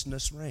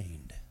unrighteousness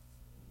reigned.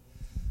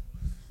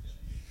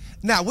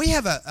 Now, we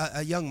have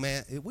a young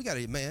man. We got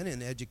a man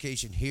in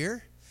education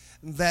here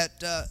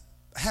that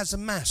has a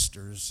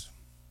master's.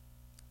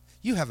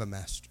 You have a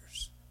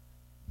master's.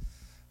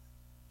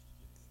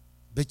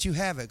 But you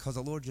have it because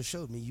the Lord just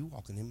showed me you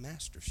walking in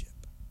mastership.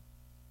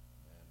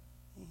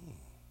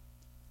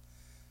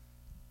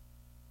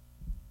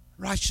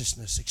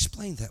 Righteousness.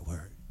 Explain that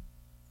word.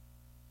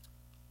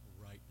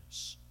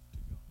 Rightness to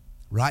God.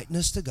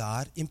 Rightness to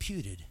God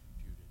imputed.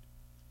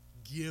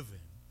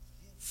 Given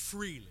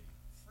freely.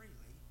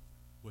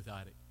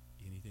 Without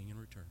anything in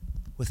return.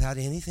 Without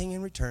anything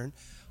in return.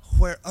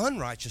 Where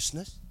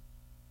unrighteousness,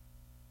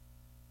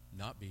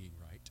 not being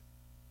right,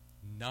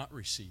 not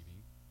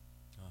receiving,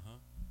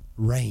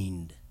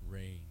 reigned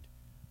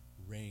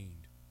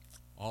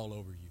all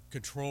over you.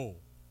 Control,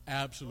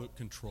 absolute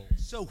control.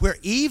 So where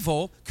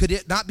evil, could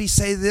it not be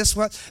say this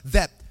way?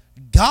 That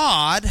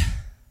God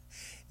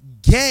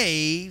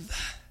gave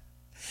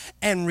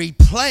and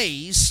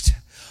replaced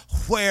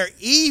where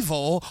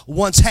evil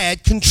once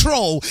had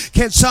control.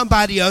 Can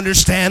somebody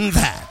understand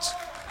that?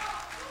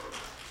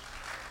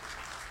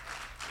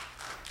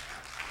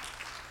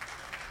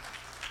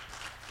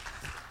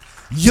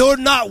 You're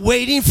not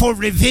waiting for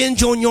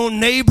revenge on your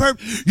neighbor.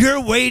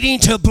 You're waiting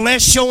to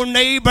bless your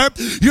neighbor.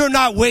 You're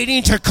not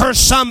waiting to curse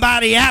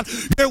somebody out.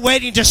 You're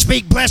waiting to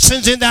speak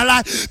blessings in their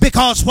life,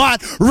 because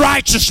what?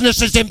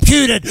 Righteousness is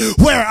imputed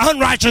where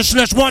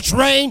unrighteousness once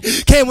reigned.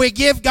 Can we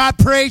give God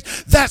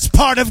praise? That's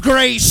part of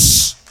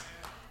grace.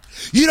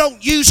 You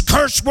don't use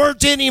curse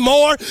words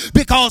anymore,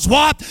 because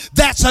what?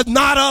 That's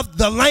not of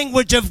the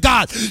language of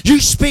God.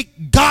 You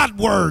speak God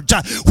words.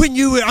 When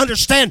you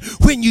understand,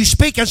 when you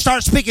speak and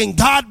start speaking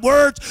God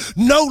words,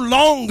 no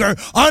longer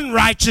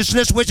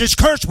unrighteousness, which is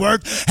curse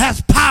word,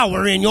 has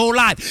power in your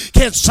life.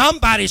 Can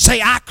somebody say,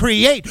 I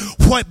create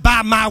what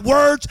by my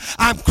words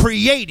I'm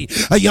creating?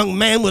 A young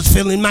man was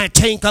filling my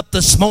tank up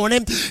this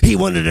morning. He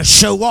wanted to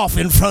show off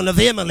in front of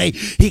Emily.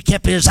 He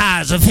kept his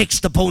eyes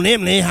fixed upon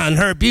Emily and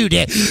her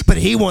beauty, but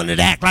he wanted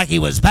to act like he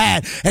was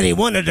bad, and he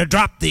wanted to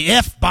drop the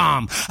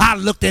F-bomb. I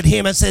looked at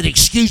him and said,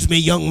 excuse me,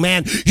 young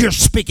man, you're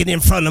speaking in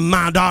front of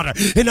my daughter.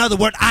 In other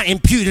words, I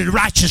imputed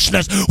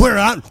righteousness where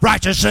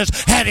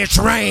unrighteousness had its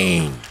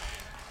reign.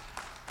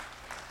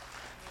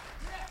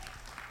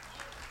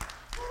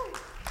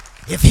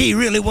 If he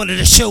really wanted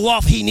to show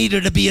off, he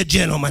needed to be a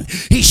gentleman.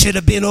 He should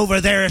have been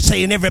over there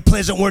saying every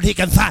pleasant word he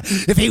can find.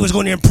 If he was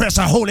going to impress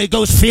a Holy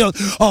Ghost filled,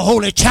 a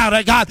holy child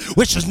of God,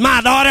 which is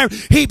my daughter,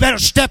 he better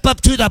step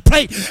up to the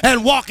plate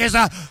and walk as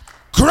a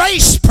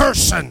grace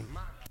person.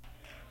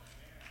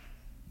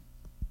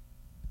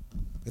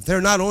 If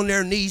they're not on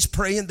their knees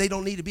praying, they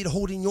don't need to be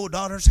holding your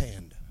daughter's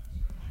hand.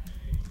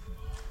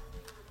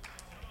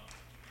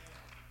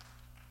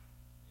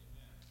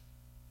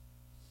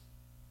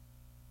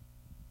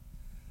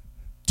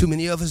 Too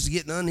many of us are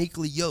getting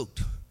unequally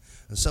yoked,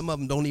 and some of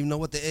them don't even know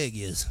what the egg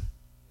is.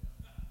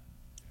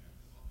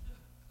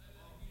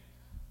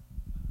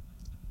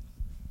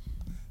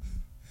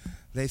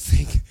 They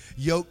think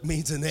yoke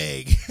means an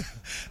egg.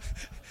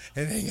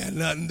 It ain't got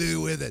nothing to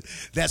do with it.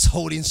 That's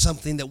holding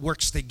something that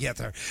works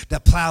together, to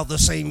plow the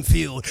same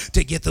field,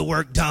 to get the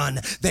work done.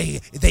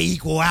 They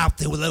equal out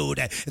the load.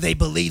 They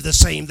believe the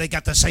same. They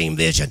got the same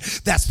vision.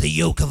 That's the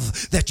yoke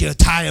that you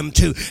tie them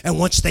to. And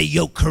once they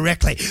yoke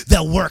correctly,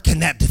 they'll work,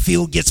 and that the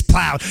field gets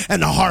plowed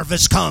and the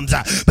harvest comes.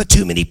 But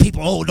too many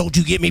people, don't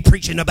you get me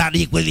preaching about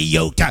equally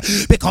yoked,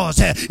 because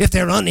if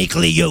they're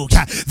unequally yoked,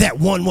 that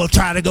one will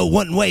try to go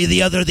one way,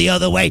 the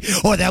other way,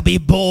 or they'll be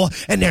bull,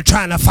 and they're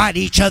trying to fight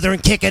each other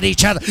and kick at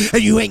each other.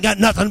 And you ain't got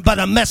nothing but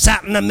a mess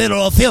out in the middle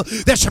of the field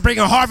that should bring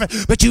a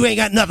harvest, but you ain't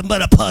got nothing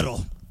but a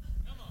puddle.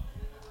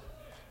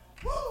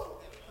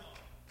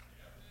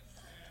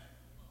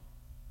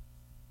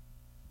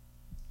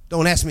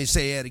 Don't ask me to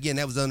say that again.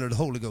 That was under the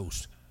Holy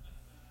Ghost.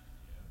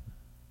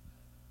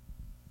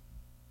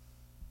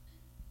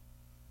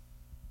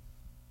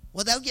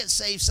 Well, they'll get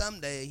saved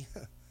someday.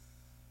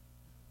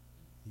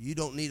 You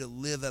don't need to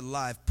live a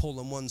life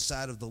pulling one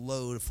side of the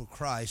load for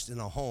Christ in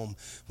a home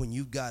when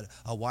you've got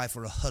a wife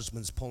or a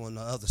husband's pulling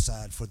the other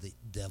side for the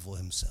devil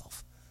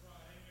himself.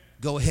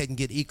 Go ahead and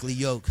get equally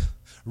yoked,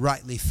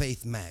 rightly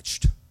faith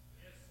matched.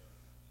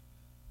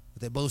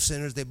 But they're both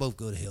sinners. They both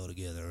go to hell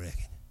together, I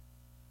reckon.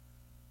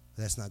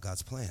 But that's not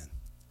God's plan.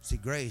 See,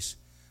 grace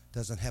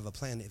doesn't have a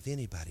plan if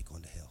anybody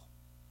going to hell.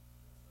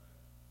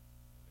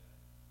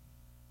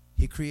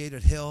 He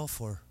created hell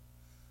for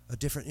a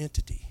different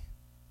entity.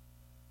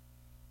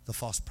 The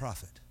false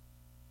prophet,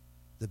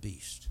 the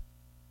beast,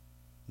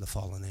 the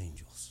fallen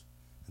angels,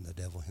 and the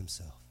devil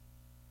himself.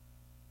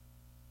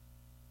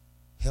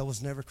 Hell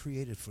was never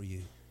created for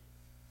you.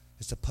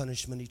 It's a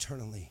punishment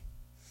eternally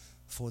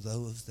for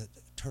those that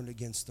turn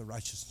against the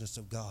righteousness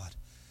of God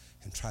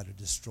and try to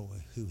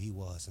destroy who he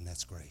was, and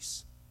that's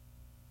grace.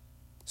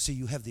 See,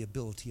 you have the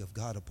ability of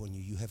God upon you.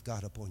 You have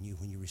God upon you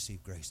when you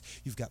receive grace.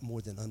 You've got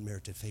more than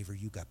unmerited favor.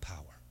 You've got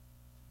power.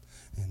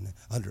 And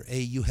under A,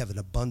 you have an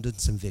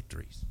abundance and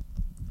victories.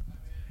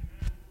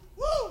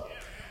 Woo!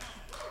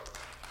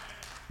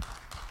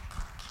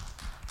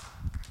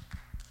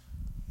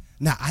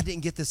 Now, I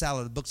didn't get this out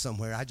of the book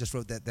somewhere. I just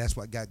wrote that. That's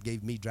what God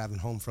gave me driving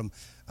home from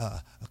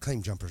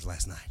claim jumpers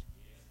last night.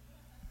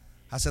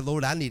 I said,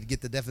 Lord, I need to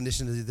get the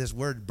definition of this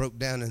word broke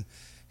down. And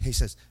he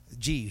says,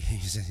 G.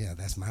 He said, yeah,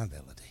 that's my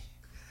ability.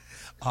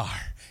 R.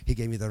 He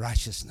gave me the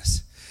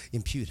righteousness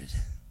imputed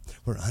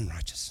where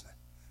unrighteousness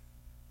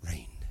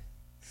reigned.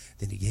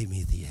 Then he gave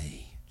me the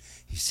A.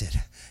 He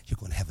said, you're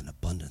going to have an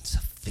abundance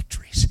of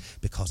victories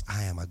because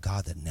I am a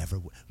God that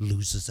never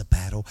loses a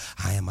battle.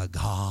 I am a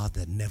God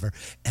that never,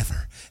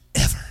 ever,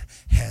 ever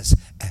has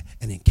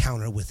an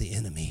encounter with the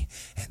enemy,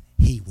 and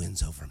he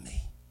wins over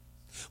me.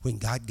 When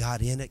God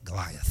got in it,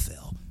 Goliath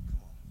fell.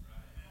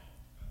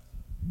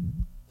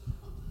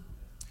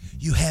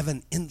 You have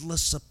an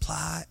endless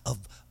supply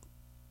of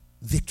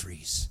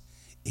victories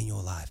in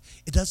your life.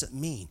 It doesn't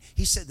mean,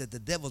 he said that the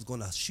devil's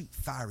going to shoot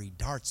fiery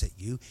darts at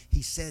you.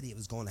 He said it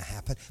was going to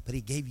happen, but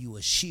he gave you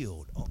a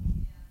shield. Oh.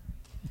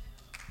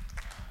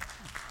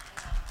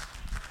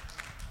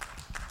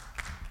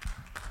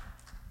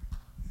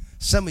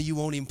 Some of you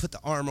won't even put the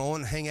armor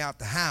on and hang out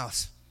the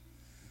house.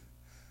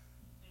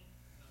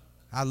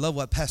 I love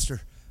what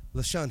Pastor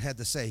LaShawn had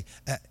to say,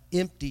 an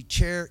empty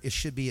chair, it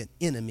should be an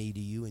enemy to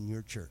you in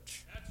your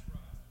church.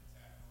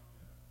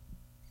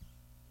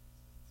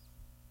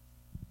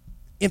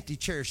 Empty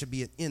chair should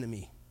be an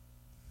enemy.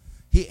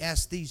 He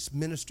asked these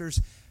ministers,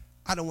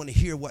 I don't want to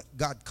hear what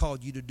God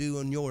called you to do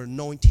on your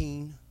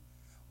anointing.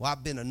 Well,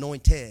 I've been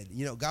anointed.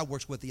 You know, God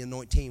works with the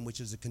anointing, which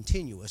is a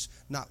continuous,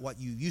 not what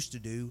you used to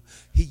do.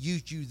 He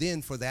used you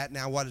then for that.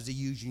 Now, what is he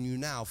using you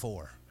now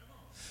for?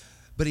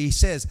 But he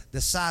says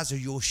the size of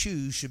your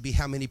shoes should be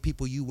how many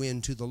people you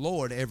win to the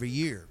Lord every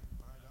year.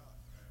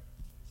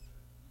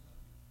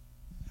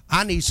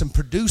 I need some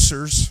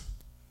producers.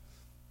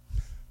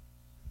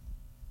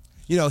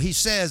 You know, he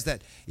says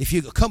that if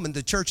you come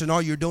into church and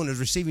all you're doing is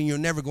receiving, you're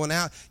never going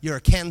out, you're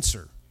a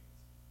cancer.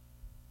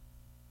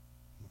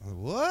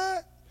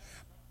 What?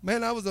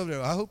 Man, I was over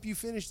there. I hope you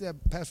finished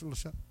that, Pastor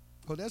LaShawn.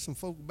 Oh, there's some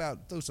folk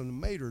about to throw some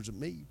tomatoes at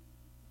me.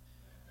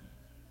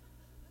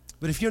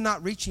 But if you're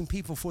not reaching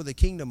people for the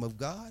kingdom of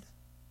God,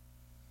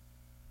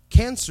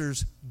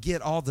 cancers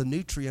get all the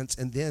nutrients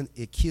and then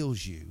it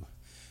kills you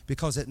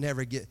because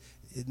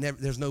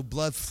there's no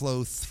blood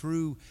flow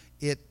through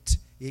it.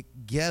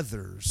 It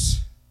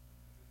gathers.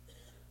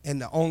 And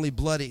the only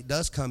blood it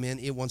does come in,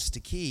 it wants to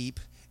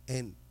keep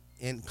and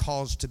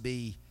cause to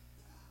be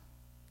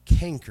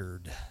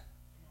cankered.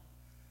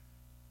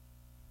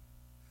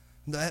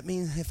 Does that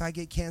mean if I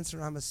get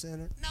cancer, I'm a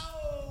sinner? No!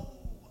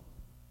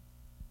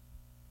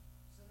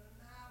 It's an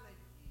analogy.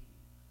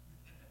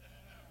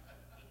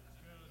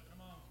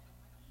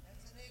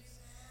 That's an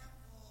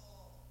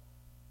example.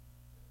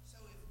 So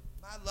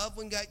if my loved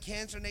one got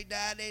cancer and they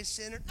died, they're a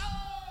sinner? No!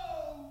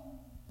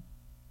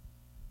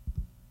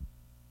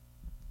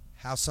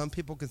 How some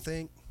people can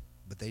think,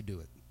 but they do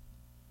it.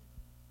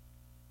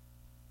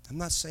 I'm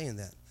not saying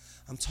that.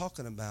 I'm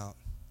talking about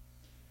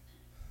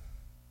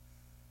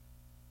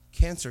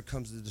cancer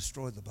comes to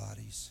destroy the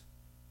bodies.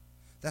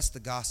 That's the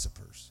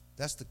gossipers.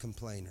 That's the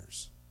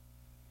complainers.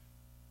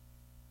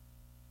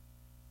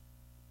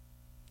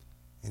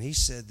 And he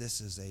said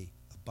this is an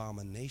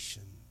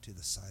abomination to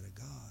the sight of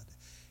God.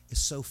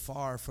 It's so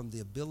far from the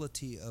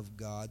ability of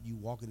God. You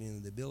walking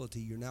in the ability,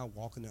 you're now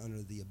walking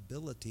under the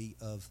ability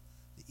of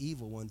the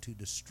evil one to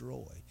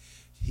destroy.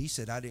 He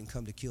said, I didn't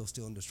come to kill,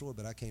 steal, and destroy,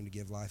 but I came to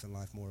give life and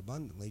life more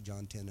abundantly,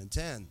 John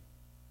 10:10.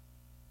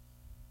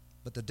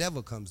 But the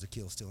devil comes to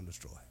kill, steal, and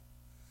destroy.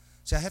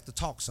 See, I have to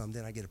talk some,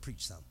 then I get to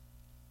preach some.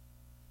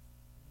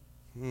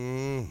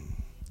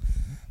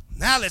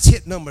 Now let's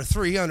hit number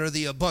 3 under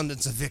the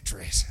abundance of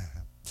victories.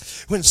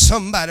 When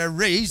somebody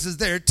raises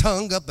their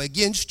tongue up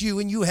against you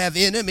and you have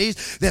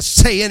enemies that's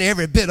saying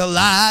every bit of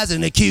lies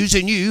and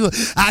accusing you.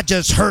 I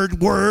just heard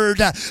word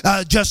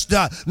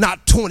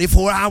not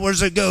 24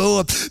 hours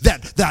ago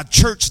that the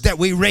church that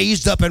we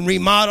raised up and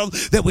remodeled,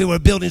 that we were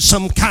building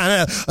some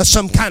kind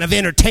of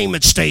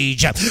entertainment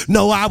stage.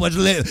 No, I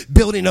was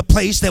building a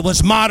place that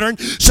was modern,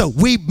 so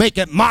we make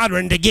it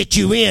modern to get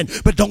you in.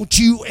 But don't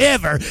you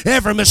ever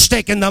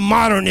mistake the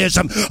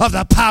modernism of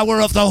the power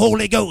of the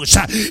Holy Ghost.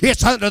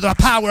 It's under the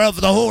power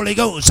of the Holy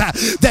Ghost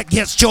that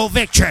gets your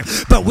victory.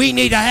 But we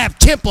need to have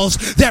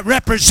temples that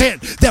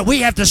represent that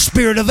we have the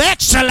spirit of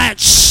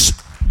excellence.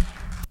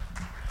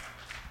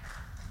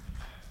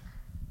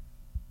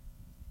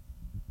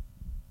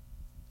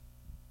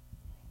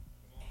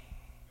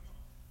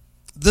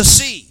 The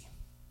sea.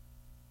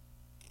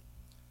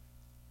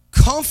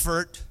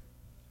 Comfort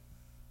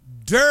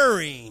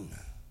during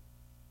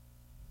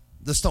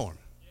the storm.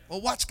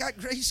 Well, what's got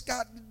grace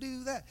got to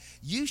do that?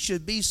 You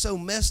should be so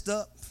messed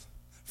up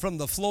from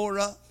the floor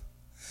up.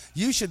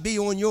 You should be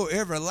on your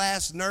every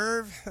last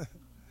nerve.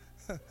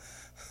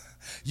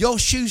 Your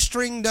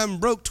shoestring done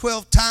broke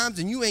 12 times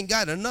and you ain't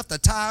got enough to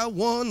tie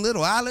one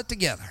little eyelet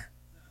together.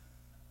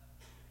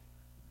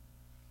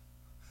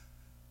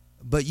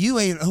 But you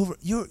ain't over.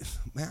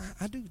 Man,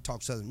 I do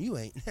talk Southern. You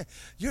ain't.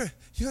 You're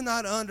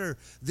not under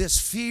this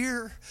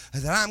fear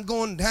that I'm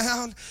going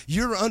down.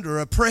 You're under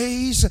a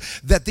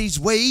praise that these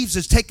waves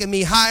is taking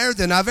me higher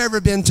than I've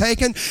ever been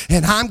taken,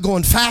 and I'm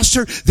going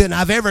faster than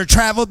I've ever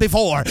traveled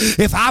before.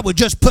 If I would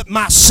just put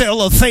my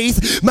sail of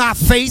faith, my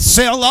faith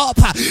sail up,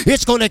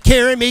 it's going to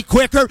carry me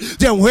quicker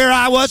than where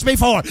I was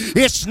before.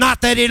 It's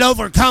not that it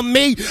overcome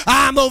me.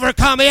 I'm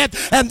overcome it,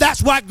 and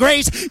that's what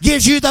grace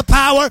gives you the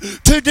power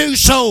to do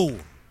so.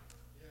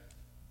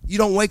 You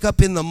don't wake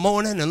up in the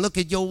morning and look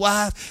at your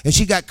wife and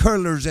she got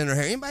curlers in her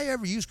hair. Anybody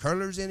ever use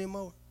curlers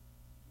anymore?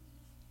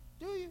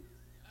 Do you?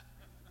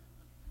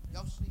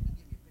 Y'all sneak and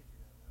give me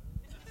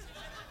a picture of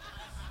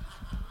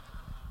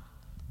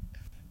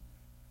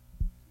that.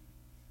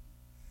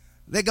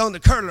 They go on the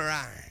curler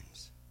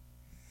irons.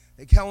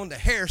 They go on the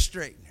hair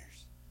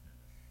straighteners.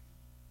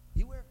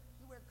 You wear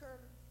curlers?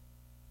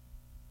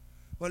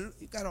 Well,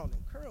 you got all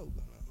them curls going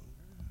on.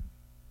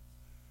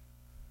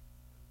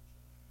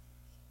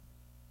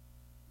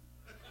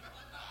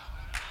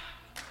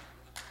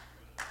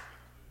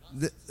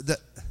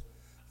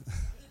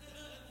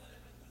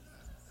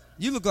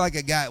 You look like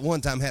a guy at one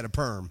time had a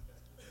perm.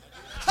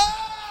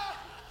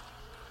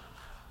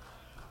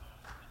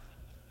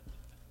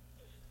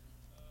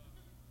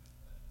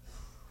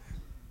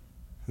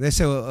 They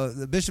say, well,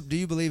 Bishop, do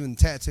you believe in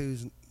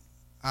tattoos?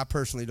 I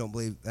personally don't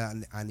believe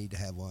I need to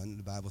have one.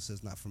 The Bible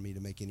says not for me to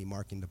make any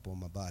marking upon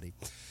my body.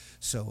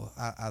 So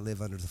I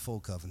live under the full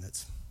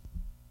covenants.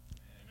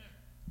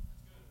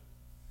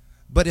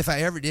 But if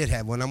I ever did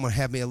have one, I'm going to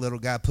have me a little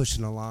guy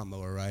pushing a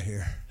lawnmower right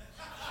here.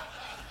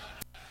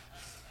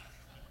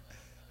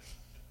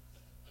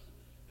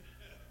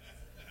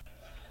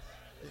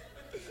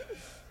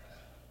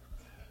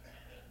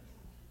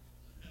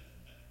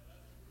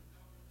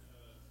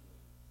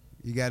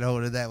 You got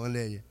hold of that one,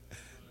 didn't you?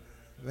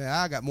 Man,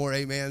 I got more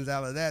amens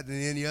out of that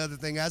than any other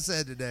thing I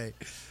said today.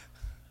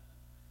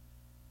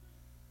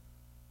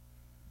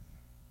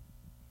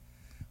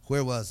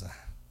 Where was I?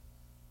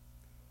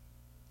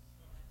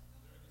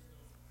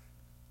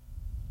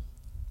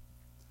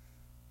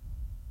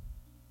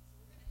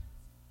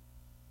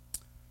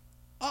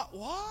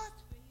 What?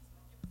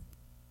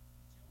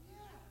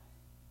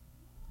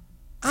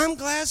 I'm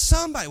glad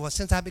somebody. Well,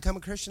 since I've become a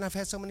Christian, I've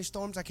had so many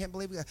storms. I can't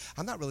believe it.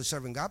 I'm not really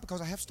serving God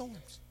because I have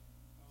storms.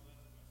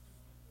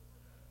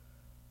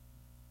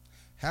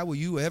 How will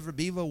you ever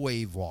be a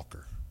wave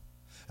walker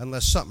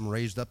unless something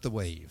raised up the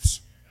waves?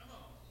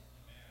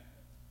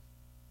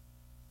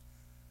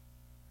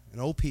 And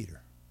old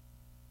Peter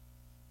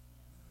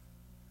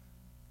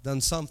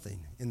done something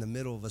in the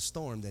middle of a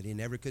storm that he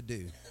never could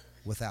do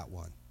without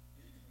one.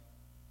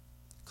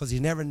 Because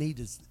he never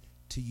needed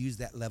to use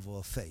that level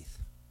of faith.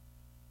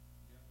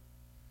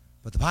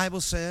 But the Bible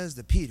says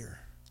that Peter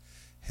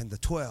and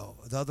the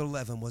other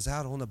 11 was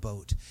out on a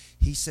boat.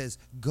 He says,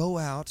 go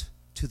out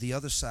to the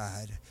other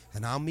side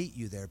and I'll meet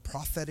you there.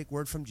 Prophetic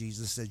word from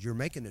Jesus says you're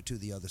making it to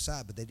the other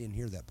side, but they didn't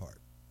hear that part.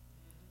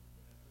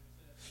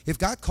 If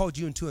God called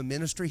you into a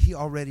ministry, he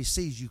already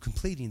sees you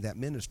completing that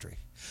ministry.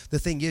 The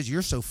thing is,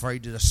 you're so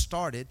afraid to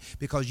start it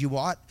because you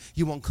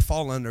won't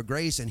fall under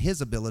grace and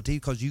his ability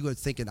because you go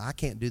thinking, I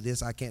can't do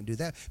this, I can't do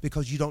that,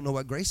 because you don't know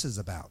what grace is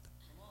about.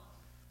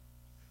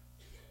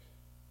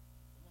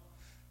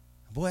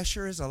 Boy, that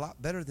sure is a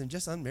lot better than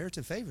just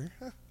unmerited favor.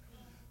 Huh?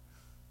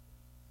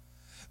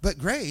 But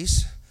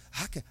grace,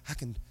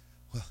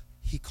 well,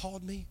 he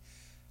called me.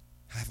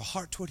 I have a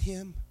heart toward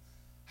him.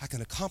 I can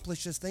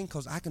accomplish this thing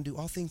because I can do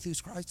all things through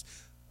Christ,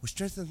 which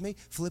strengthens me.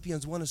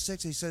 Philippians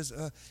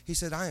 1:6, he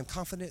said, I am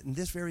confident in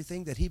this very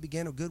thing that he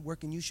began a good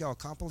work and you shall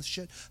accomplish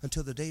it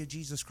until the day of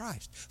Jesus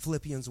Christ.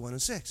 Philippians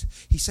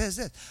 1:6. He says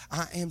this,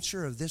 I am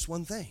sure of this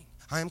one thing.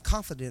 I am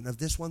confident of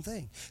this one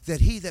thing,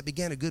 that he that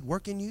began a good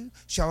work in you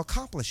shall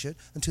accomplish it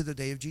until the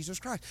day of Jesus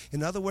Christ.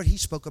 In other words, he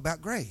spoke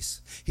about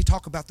grace. He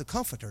talked about the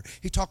comforter.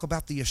 He talked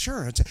about the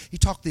assurance. He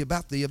talked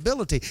about the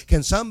ability.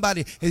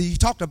 He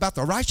talked about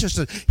the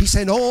righteousness. He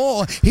said,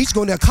 oh, he's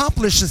going to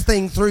accomplish this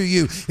thing through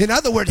you. In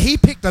other words, he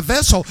picked a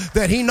vessel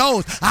that he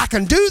knows I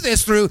can do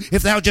this through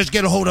if thou just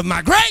get a hold of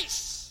my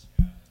grace.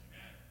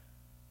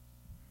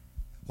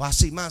 Well, I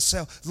see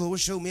myself. The Lord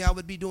showed me I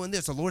would be doing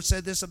this. The Lord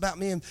said this about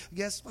me, and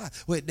guess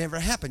what? Well, it never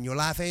happened. Your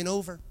life ain't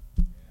over.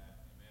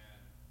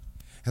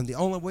 And the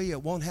only way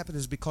it won't happen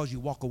is because you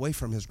walk away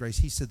from his grace.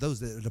 He said those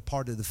that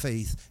departed the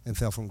faith and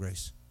fell from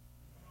grace.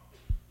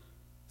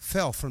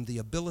 Fell from the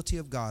ability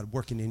of God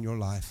working in your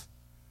life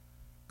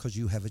because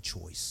you have a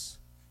choice.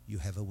 You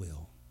have a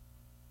will.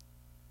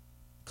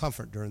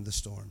 Comfort during the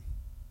storm.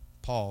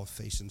 Paul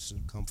facing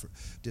some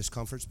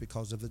discomforts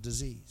because of a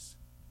disease.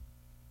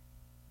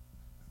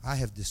 I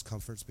have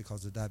discomforts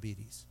because of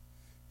diabetes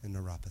and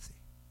neuropathy.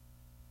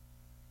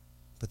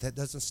 But that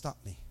doesn't stop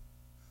me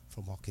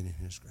from walking in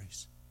his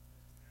grace.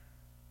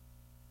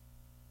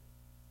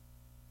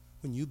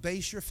 When you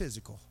base your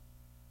physical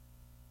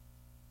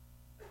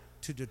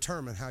to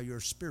determine how your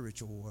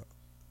spiritual,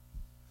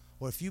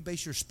 or if you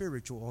base your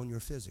spiritual on your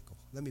physical,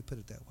 let me put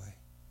it that way,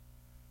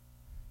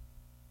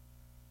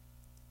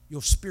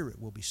 your spirit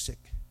will be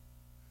sick.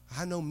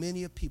 I know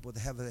many of people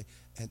that have an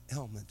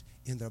ailment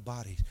in their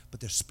bodies, but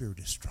their spirit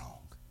is strong.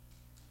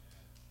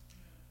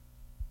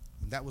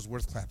 And that was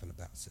worth clapping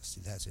about,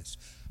 sissy. That's it.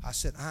 I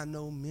said, I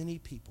know many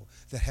people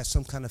that have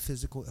some kind of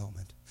physical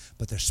ailment,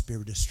 but their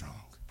spirit is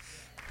strong.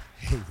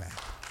 Amen.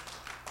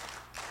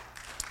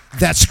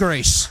 That's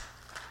grace.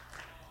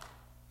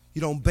 You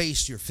don't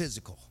base your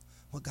physical.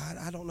 Well, God,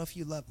 I don't know if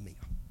you love me.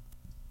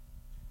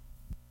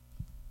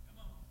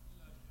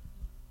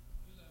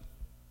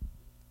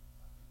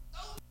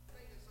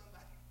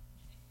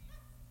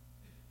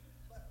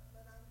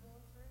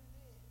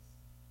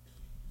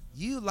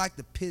 You like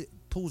the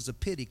pools of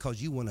pity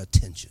because you want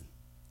attention.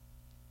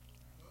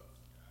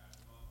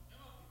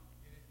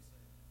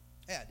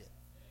 Yeah, I did.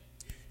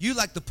 You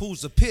like the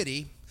pools of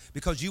pity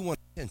because you want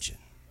attention.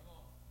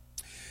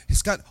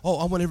 It's got, oh,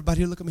 I want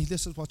everybody to look at me.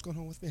 This is what's going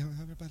on with me. I want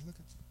everybody to look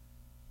at me.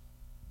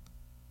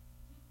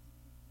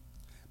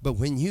 But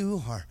when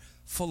you are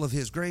full of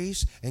his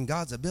grace and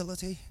God's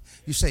ability,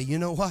 you say, you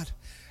know what?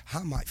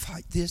 I might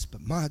fight this,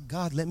 but my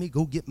God, let me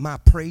go get my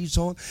praise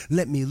on.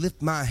 Let me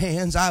lift my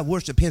hands. I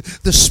worship him.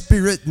 The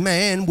spirit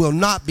man will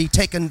not be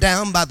taken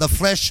down by the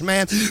flesh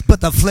man,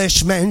 but the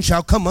flesh man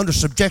shall come under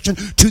subjection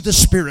to the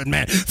spirit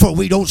man. For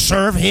we don't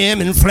serve him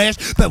in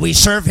flesh, but we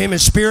serve him in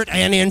spirit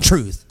and in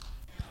truth.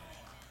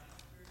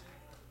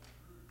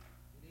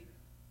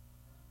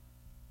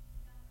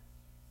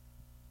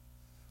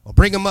 Well,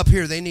 bring them up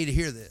here. They need to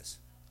hear this.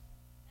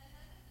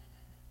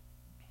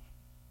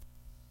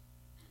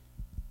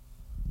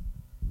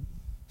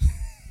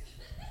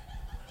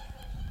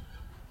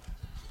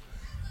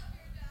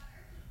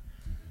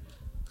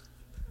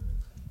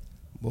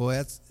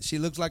 Boy, she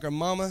looks like her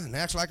mama and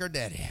acts like her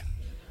daddy.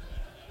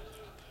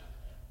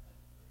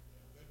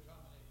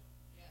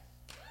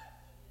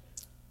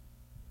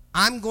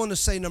 I'm going to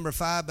say number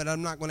 5, but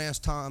I'm not going to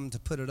ask Tom to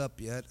put it up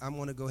yet. I'm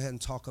going to go ahead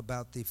and talk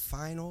about the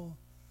final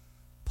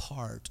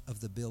part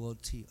of the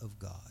ability of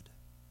God.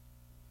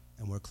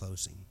 And we're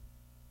closing.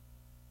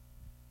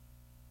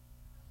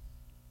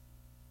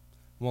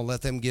 I won't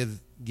let them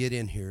get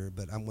in here,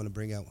 but I'm going to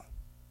bring out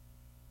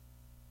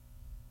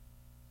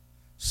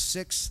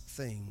 6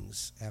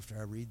 things after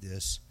I read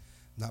this.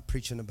 I'm not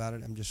preaching about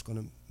it. I'm just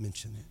going to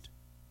mention it.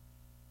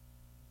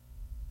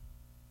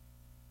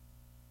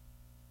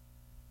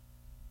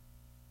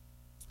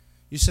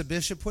 You said,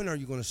 Bishop, when are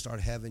you going to start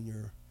having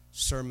your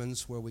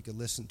sermons where we could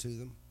listen to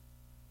them?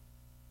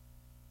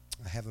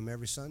 I have them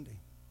every Sunday.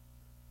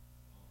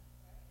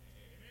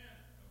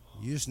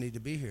 You just need to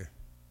be here.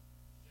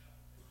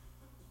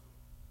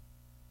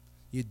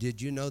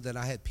 Did you know that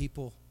I had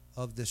people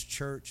of this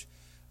church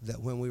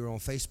that when we were on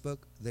Facebook,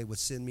 they would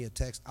send me a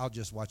text, I'll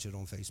just watch it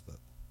on Facebook.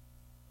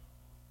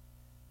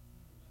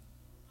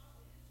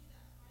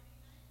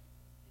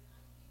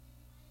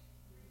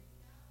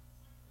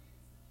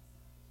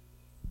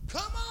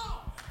 Come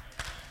on!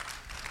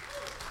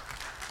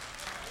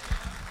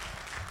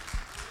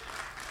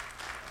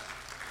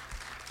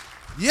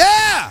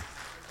 Yeah!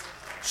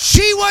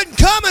 She wasn't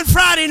coming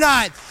Friday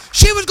night.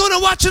 She was going to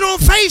watch it on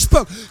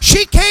Facebook.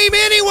 She came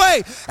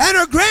anyway, and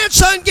her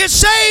grandson gets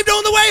saved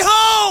on the way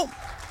home.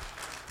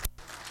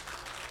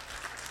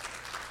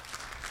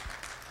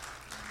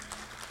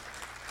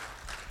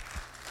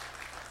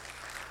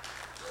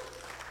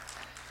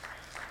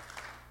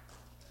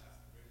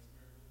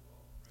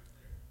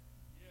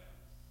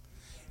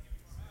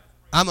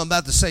 I'm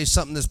about to say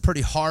something that's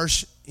pretty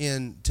harsh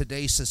in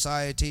today's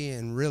society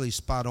and really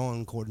spot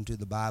on according to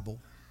the Bible.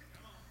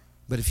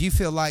 But if you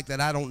feel like that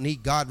I don't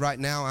need God right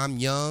now, I'm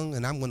young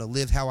and I'm going to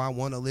live how I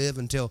want to live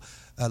until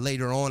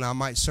later on I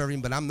might serve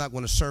him, but I'm not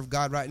going to serve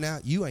God right now,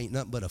 you ain't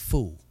nothing but a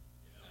fool.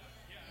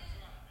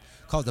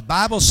 Because the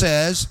Bible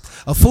says,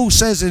 a fool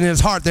says in his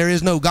heart there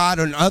is no God,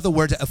 or in other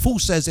words, a fool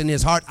says in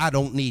his heart, I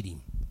don't need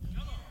him.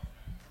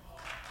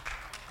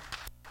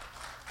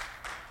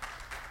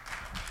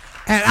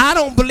 And I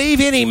don't believe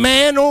any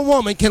man or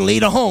woman can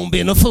lead a home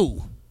being a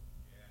fool.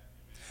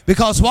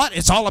 Because what?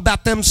 It's all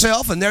about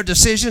themselves and their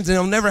decisions, and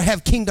they'll never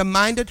have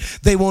kingdom-minded.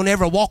 They won't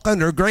ever walk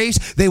under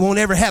grace. They won't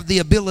ever have the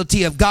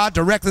ability of God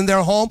directing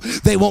their home.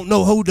 They won't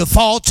know who to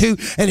fall to.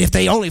 And if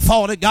they only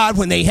fall to God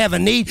when they have a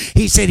need,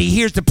 he said he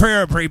hears the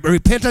prayer of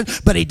repentance,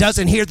 but he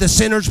doesn't hear the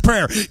sinner's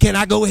prayer. Can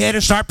I go ahead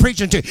and start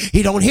preaching to you?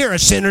 He don't hear a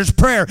sinner's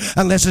prayer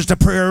unless it's the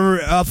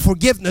prayer of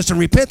forgiveness and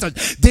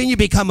repentance. Then you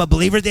become a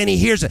believer. Then he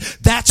hears it.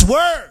 That's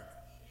word.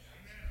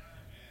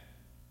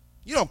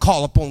 You don't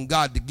call upon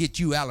God to get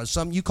you out of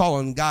something. You call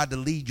on God to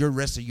lead your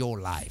rest of your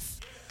life.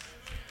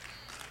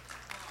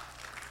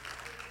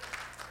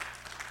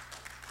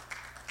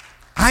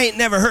 I ain't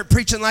never heard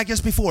preaching like this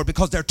before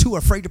because they're too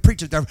afraid to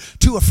preach it. They're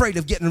too afraid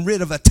of getting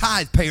rid of a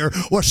tithe payer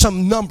or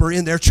some number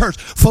in their church.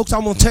 Folks,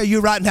 I'm going to tell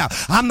you right now,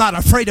 I'm not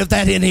afraid of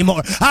that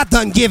anymore. I've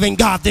done giving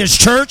God this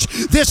church.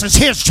 This is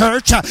his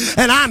church,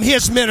 and I'm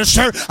his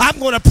minister. I'm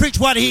going to preach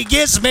what he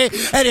gives me,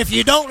 and if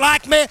you don't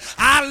like me,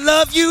 I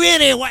love you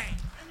anyway.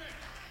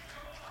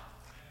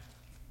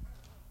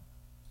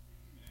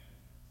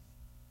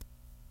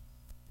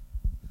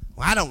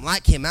 Well, I don't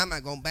like him. I'm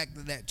not going back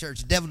to that church.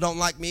 The devil don't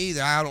like me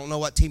either. I don't know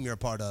what team you're a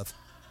part of.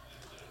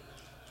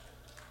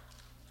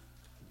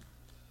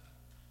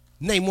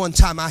 Name one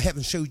time I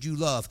haven't showed you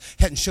love,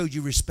 hadn't showed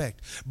you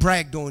respect,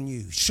 bragged on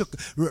you,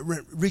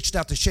 reached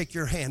out to shake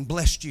your hand,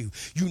 blessed you.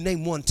 You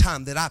name one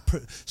time that I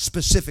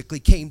specifically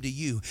came to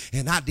you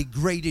and I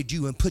degraded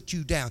you and put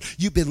you down.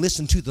 You've been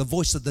listening to the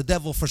voice of the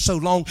devil for so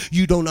long,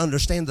 you don't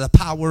understand the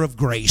power of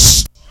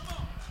grace.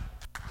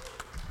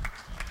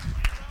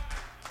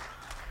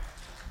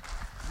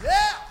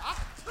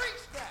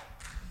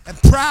 And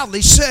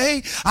proudly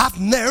say, I've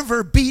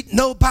never beat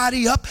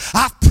nobody up.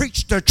 I've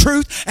preached the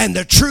truth, and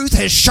the truth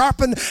has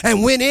sharpened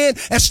and went in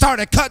and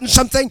started cutting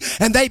something,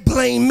 and they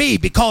blame me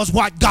because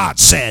what God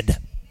said.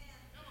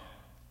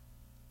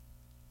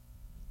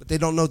 But they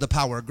don't know the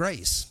power of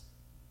grace.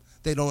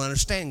 They don't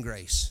understand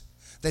grace.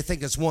 They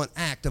think it's one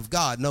act of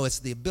God. No, it's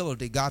the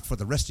ability of God for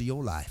the rest of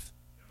your life.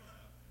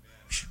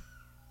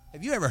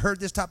 Have you ever heard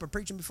this type of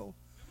preaching before?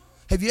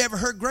 Have you ever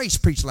heard grace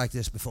preached like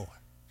this before?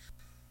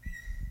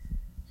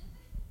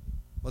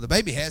 Well, the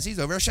baby has. He's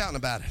over there shouting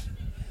about it.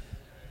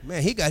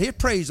 Man, he got his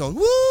praise on.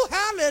 Woo,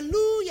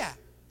 hallelujah.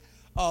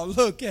 Oh,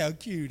 look how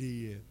cute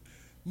he is.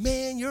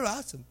 Man, you're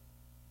awesome.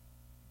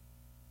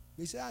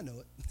 He said, I know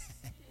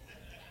it.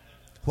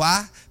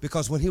 Why?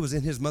 Because when he was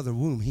in his mother's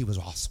womb, he was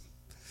awesome.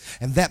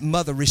 And that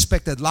mother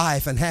respected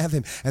life and have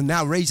him, and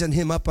now raising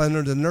him up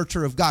under the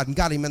nurture of God and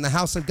got him in the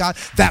house of God.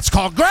 That's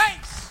called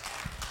grace.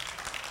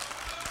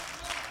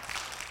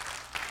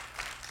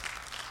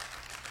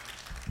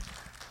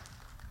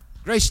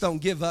 Grace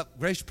don't give up.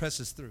 Grace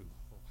presses through.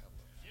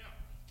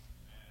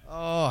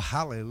 Oh,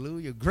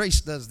 hallelujah.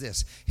 Grace does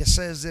this. It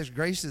says this: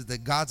 grace is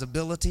God's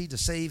ability to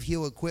save,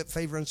 heal, equip,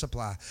 favor, and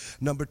supply.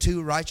 Number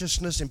 2,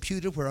 righteousness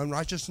imputed where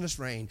unrighteousness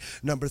reigned.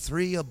 Number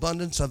 3,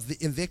 abundance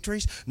in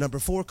victories. Number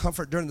 4,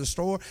 comfort during the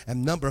storm.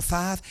 And number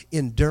 5,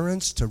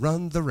 endurance to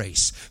run the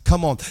race.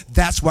 Come on.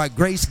 That's why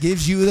grace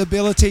gives you the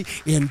ability,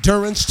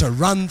 endurance to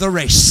run the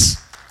race.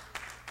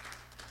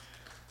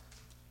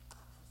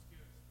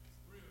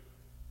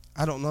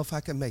 I don't know if I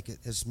can make it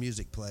as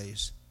music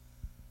plays.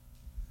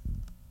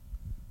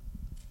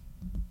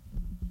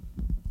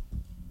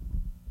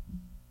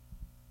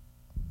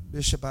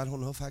 Bishop, I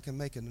don't know if I can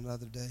make it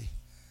another day.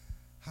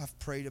 I've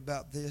prayed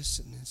about this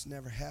and it's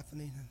never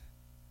happening.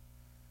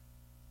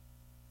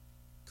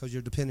 Because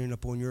you're depending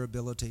upon your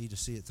ability to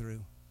see it through.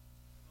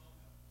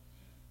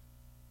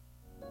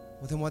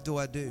 Well, then what do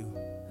I do?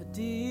 A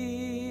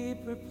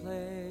deeper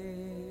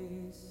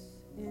place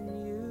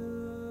in you.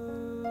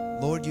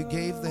 Lord, you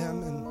gave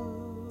them in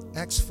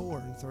Acts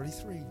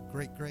 4:33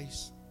 great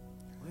grace.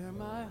 Where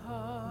my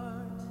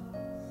heart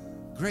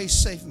Grace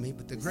saved me,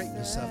 but the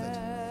greatness of it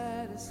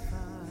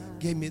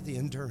gave me the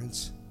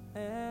endurance.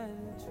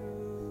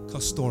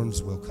 Because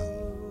storms will come.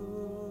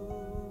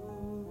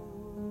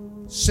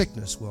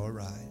 Sickness will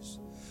arise.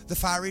 The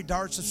fiery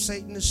darts of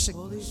Satan is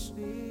sickness,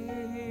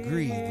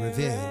 greed,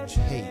 revenge,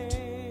 hate,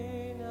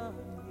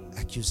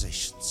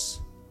 accusations,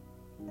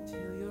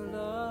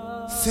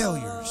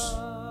 failures,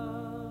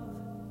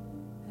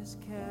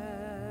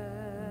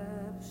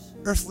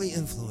 earthly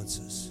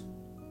influences,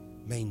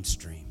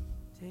 mainstream.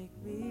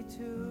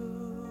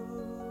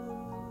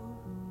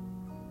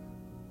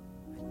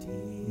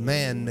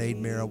 Man made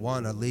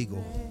marijuana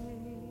legal,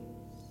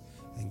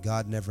 and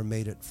God never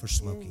made it for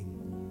smoking.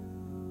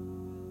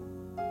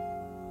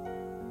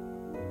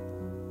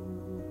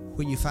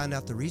 When you find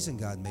out the reason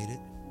God made it,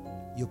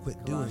 you'll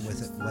quit doing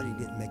with it what he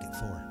didn't make it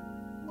for.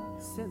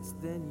 Since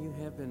then you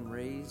have been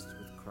raised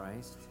with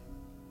Christ.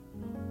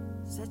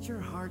 Set your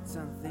hearts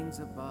on things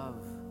above,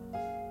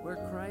 where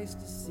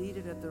Christ is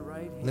seated at the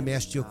right hand. Let me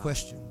ask you a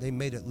question. They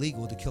made it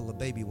legal to kill a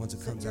baby once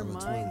it comes out of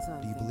its womb.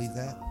 Do you believe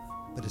that?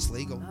 But it's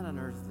legal. Not an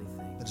earthly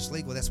thing. But it's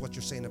legal. That's what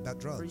you're saying about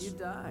For drugs. you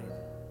died,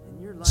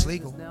 and your It's life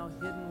legal. is now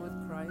hidden with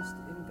Christ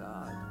in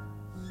God.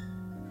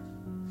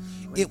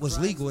 When It was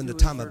Christ, legal in the who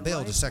is time your of Baal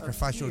to life,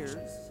 sacrifice your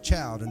appears,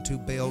 child unto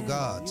Baal then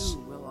gods.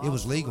 you will It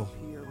was also legal.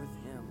 appear with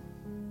him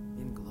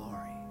in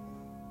glory.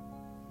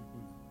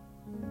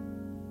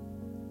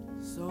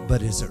 So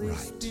But is it Holy right?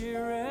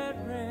 Spirit,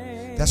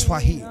 reign That's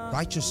why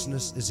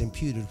righteousness is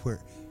imputed where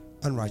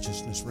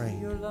unrighteousness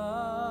reigned.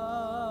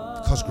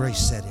 Because grace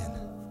set in.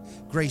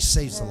 Grace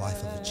saves the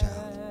life of a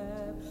child.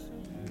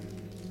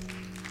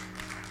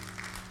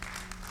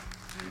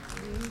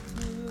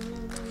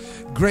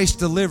 Grace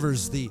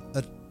delivers the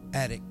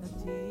addict.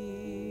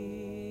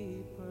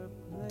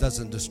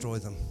 Doesn't destroy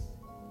them.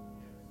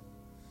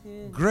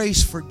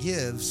 Grace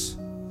forgives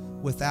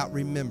without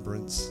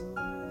remembrance.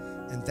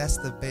 And that's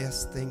the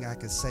best thing I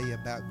could say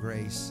about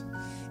grace.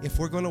 If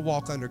we're going to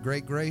walk under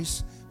great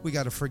grace, we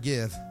got to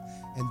forgive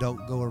and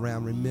don't go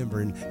around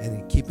remembering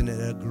and keeping it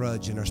a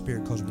grudge in our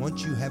spirit. Because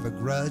once you have a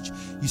grudge,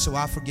 you say,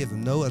 well, I forgive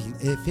them. No,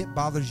 if it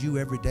bothers you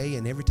every day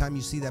and every time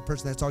you see that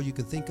person, that's all you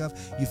can think of,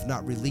 you've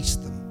not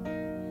released them.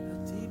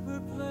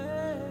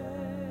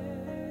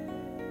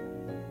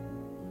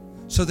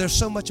 So there's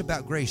so much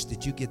about grace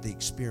that you get the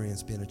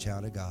experience being a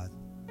child of God.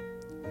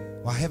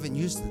 Well, I haven't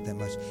used it that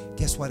much.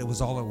 Guess what? It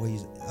was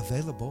always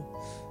available.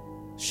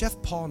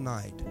 Chef Paul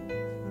Knight,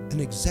 an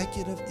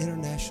executive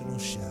international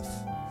chef.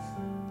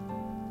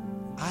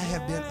 I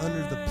have been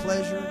under the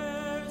pleasure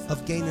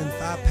of gaining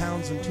 5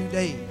 pounds in 2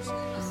 days.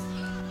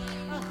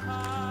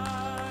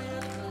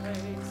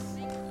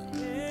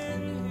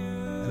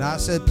 And I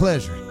said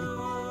pleasure.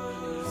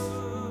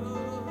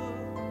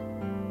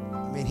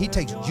 I mean, he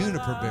takes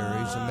juniper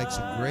berries and makes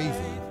a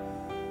gravy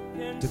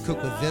to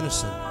cook with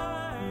venison.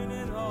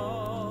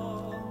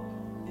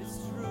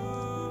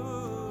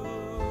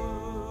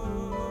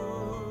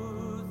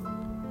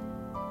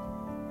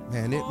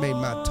 Man, it made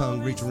my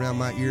tongue reach around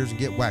my ears and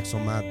get wax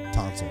on my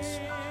tonsils.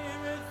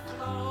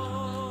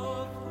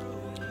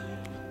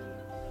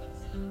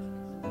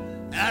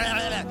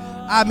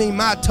 I mean,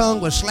 my tongue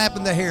was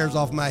slapping the hairs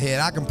off my head.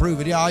 I can prove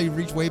it. Yeah, you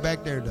reach way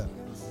back there, though.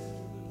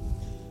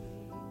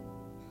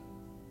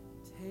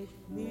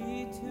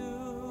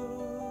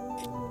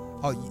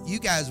 Oh, you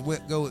guys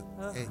went go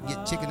and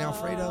get chicken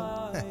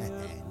Alfredo?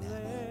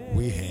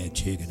 We had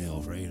chicken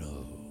Alfredo.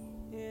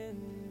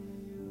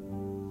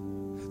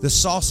 The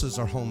sauces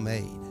are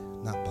homemade,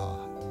 not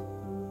bought.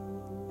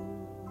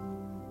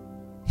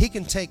 He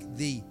can take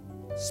the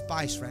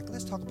spice rack.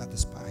 Let's talk about the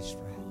spice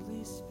rack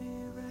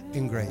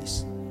in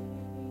grace.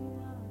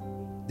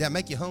 Did that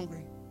make you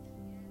hungry?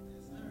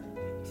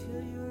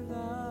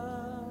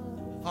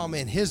 Oh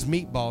man, his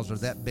meatballs are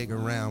that big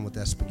around with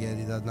that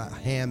spaghetti. They're not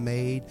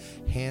handmade.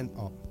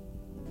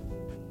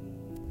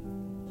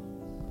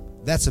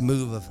 That's a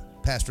move of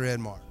Pastor Ed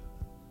Mark.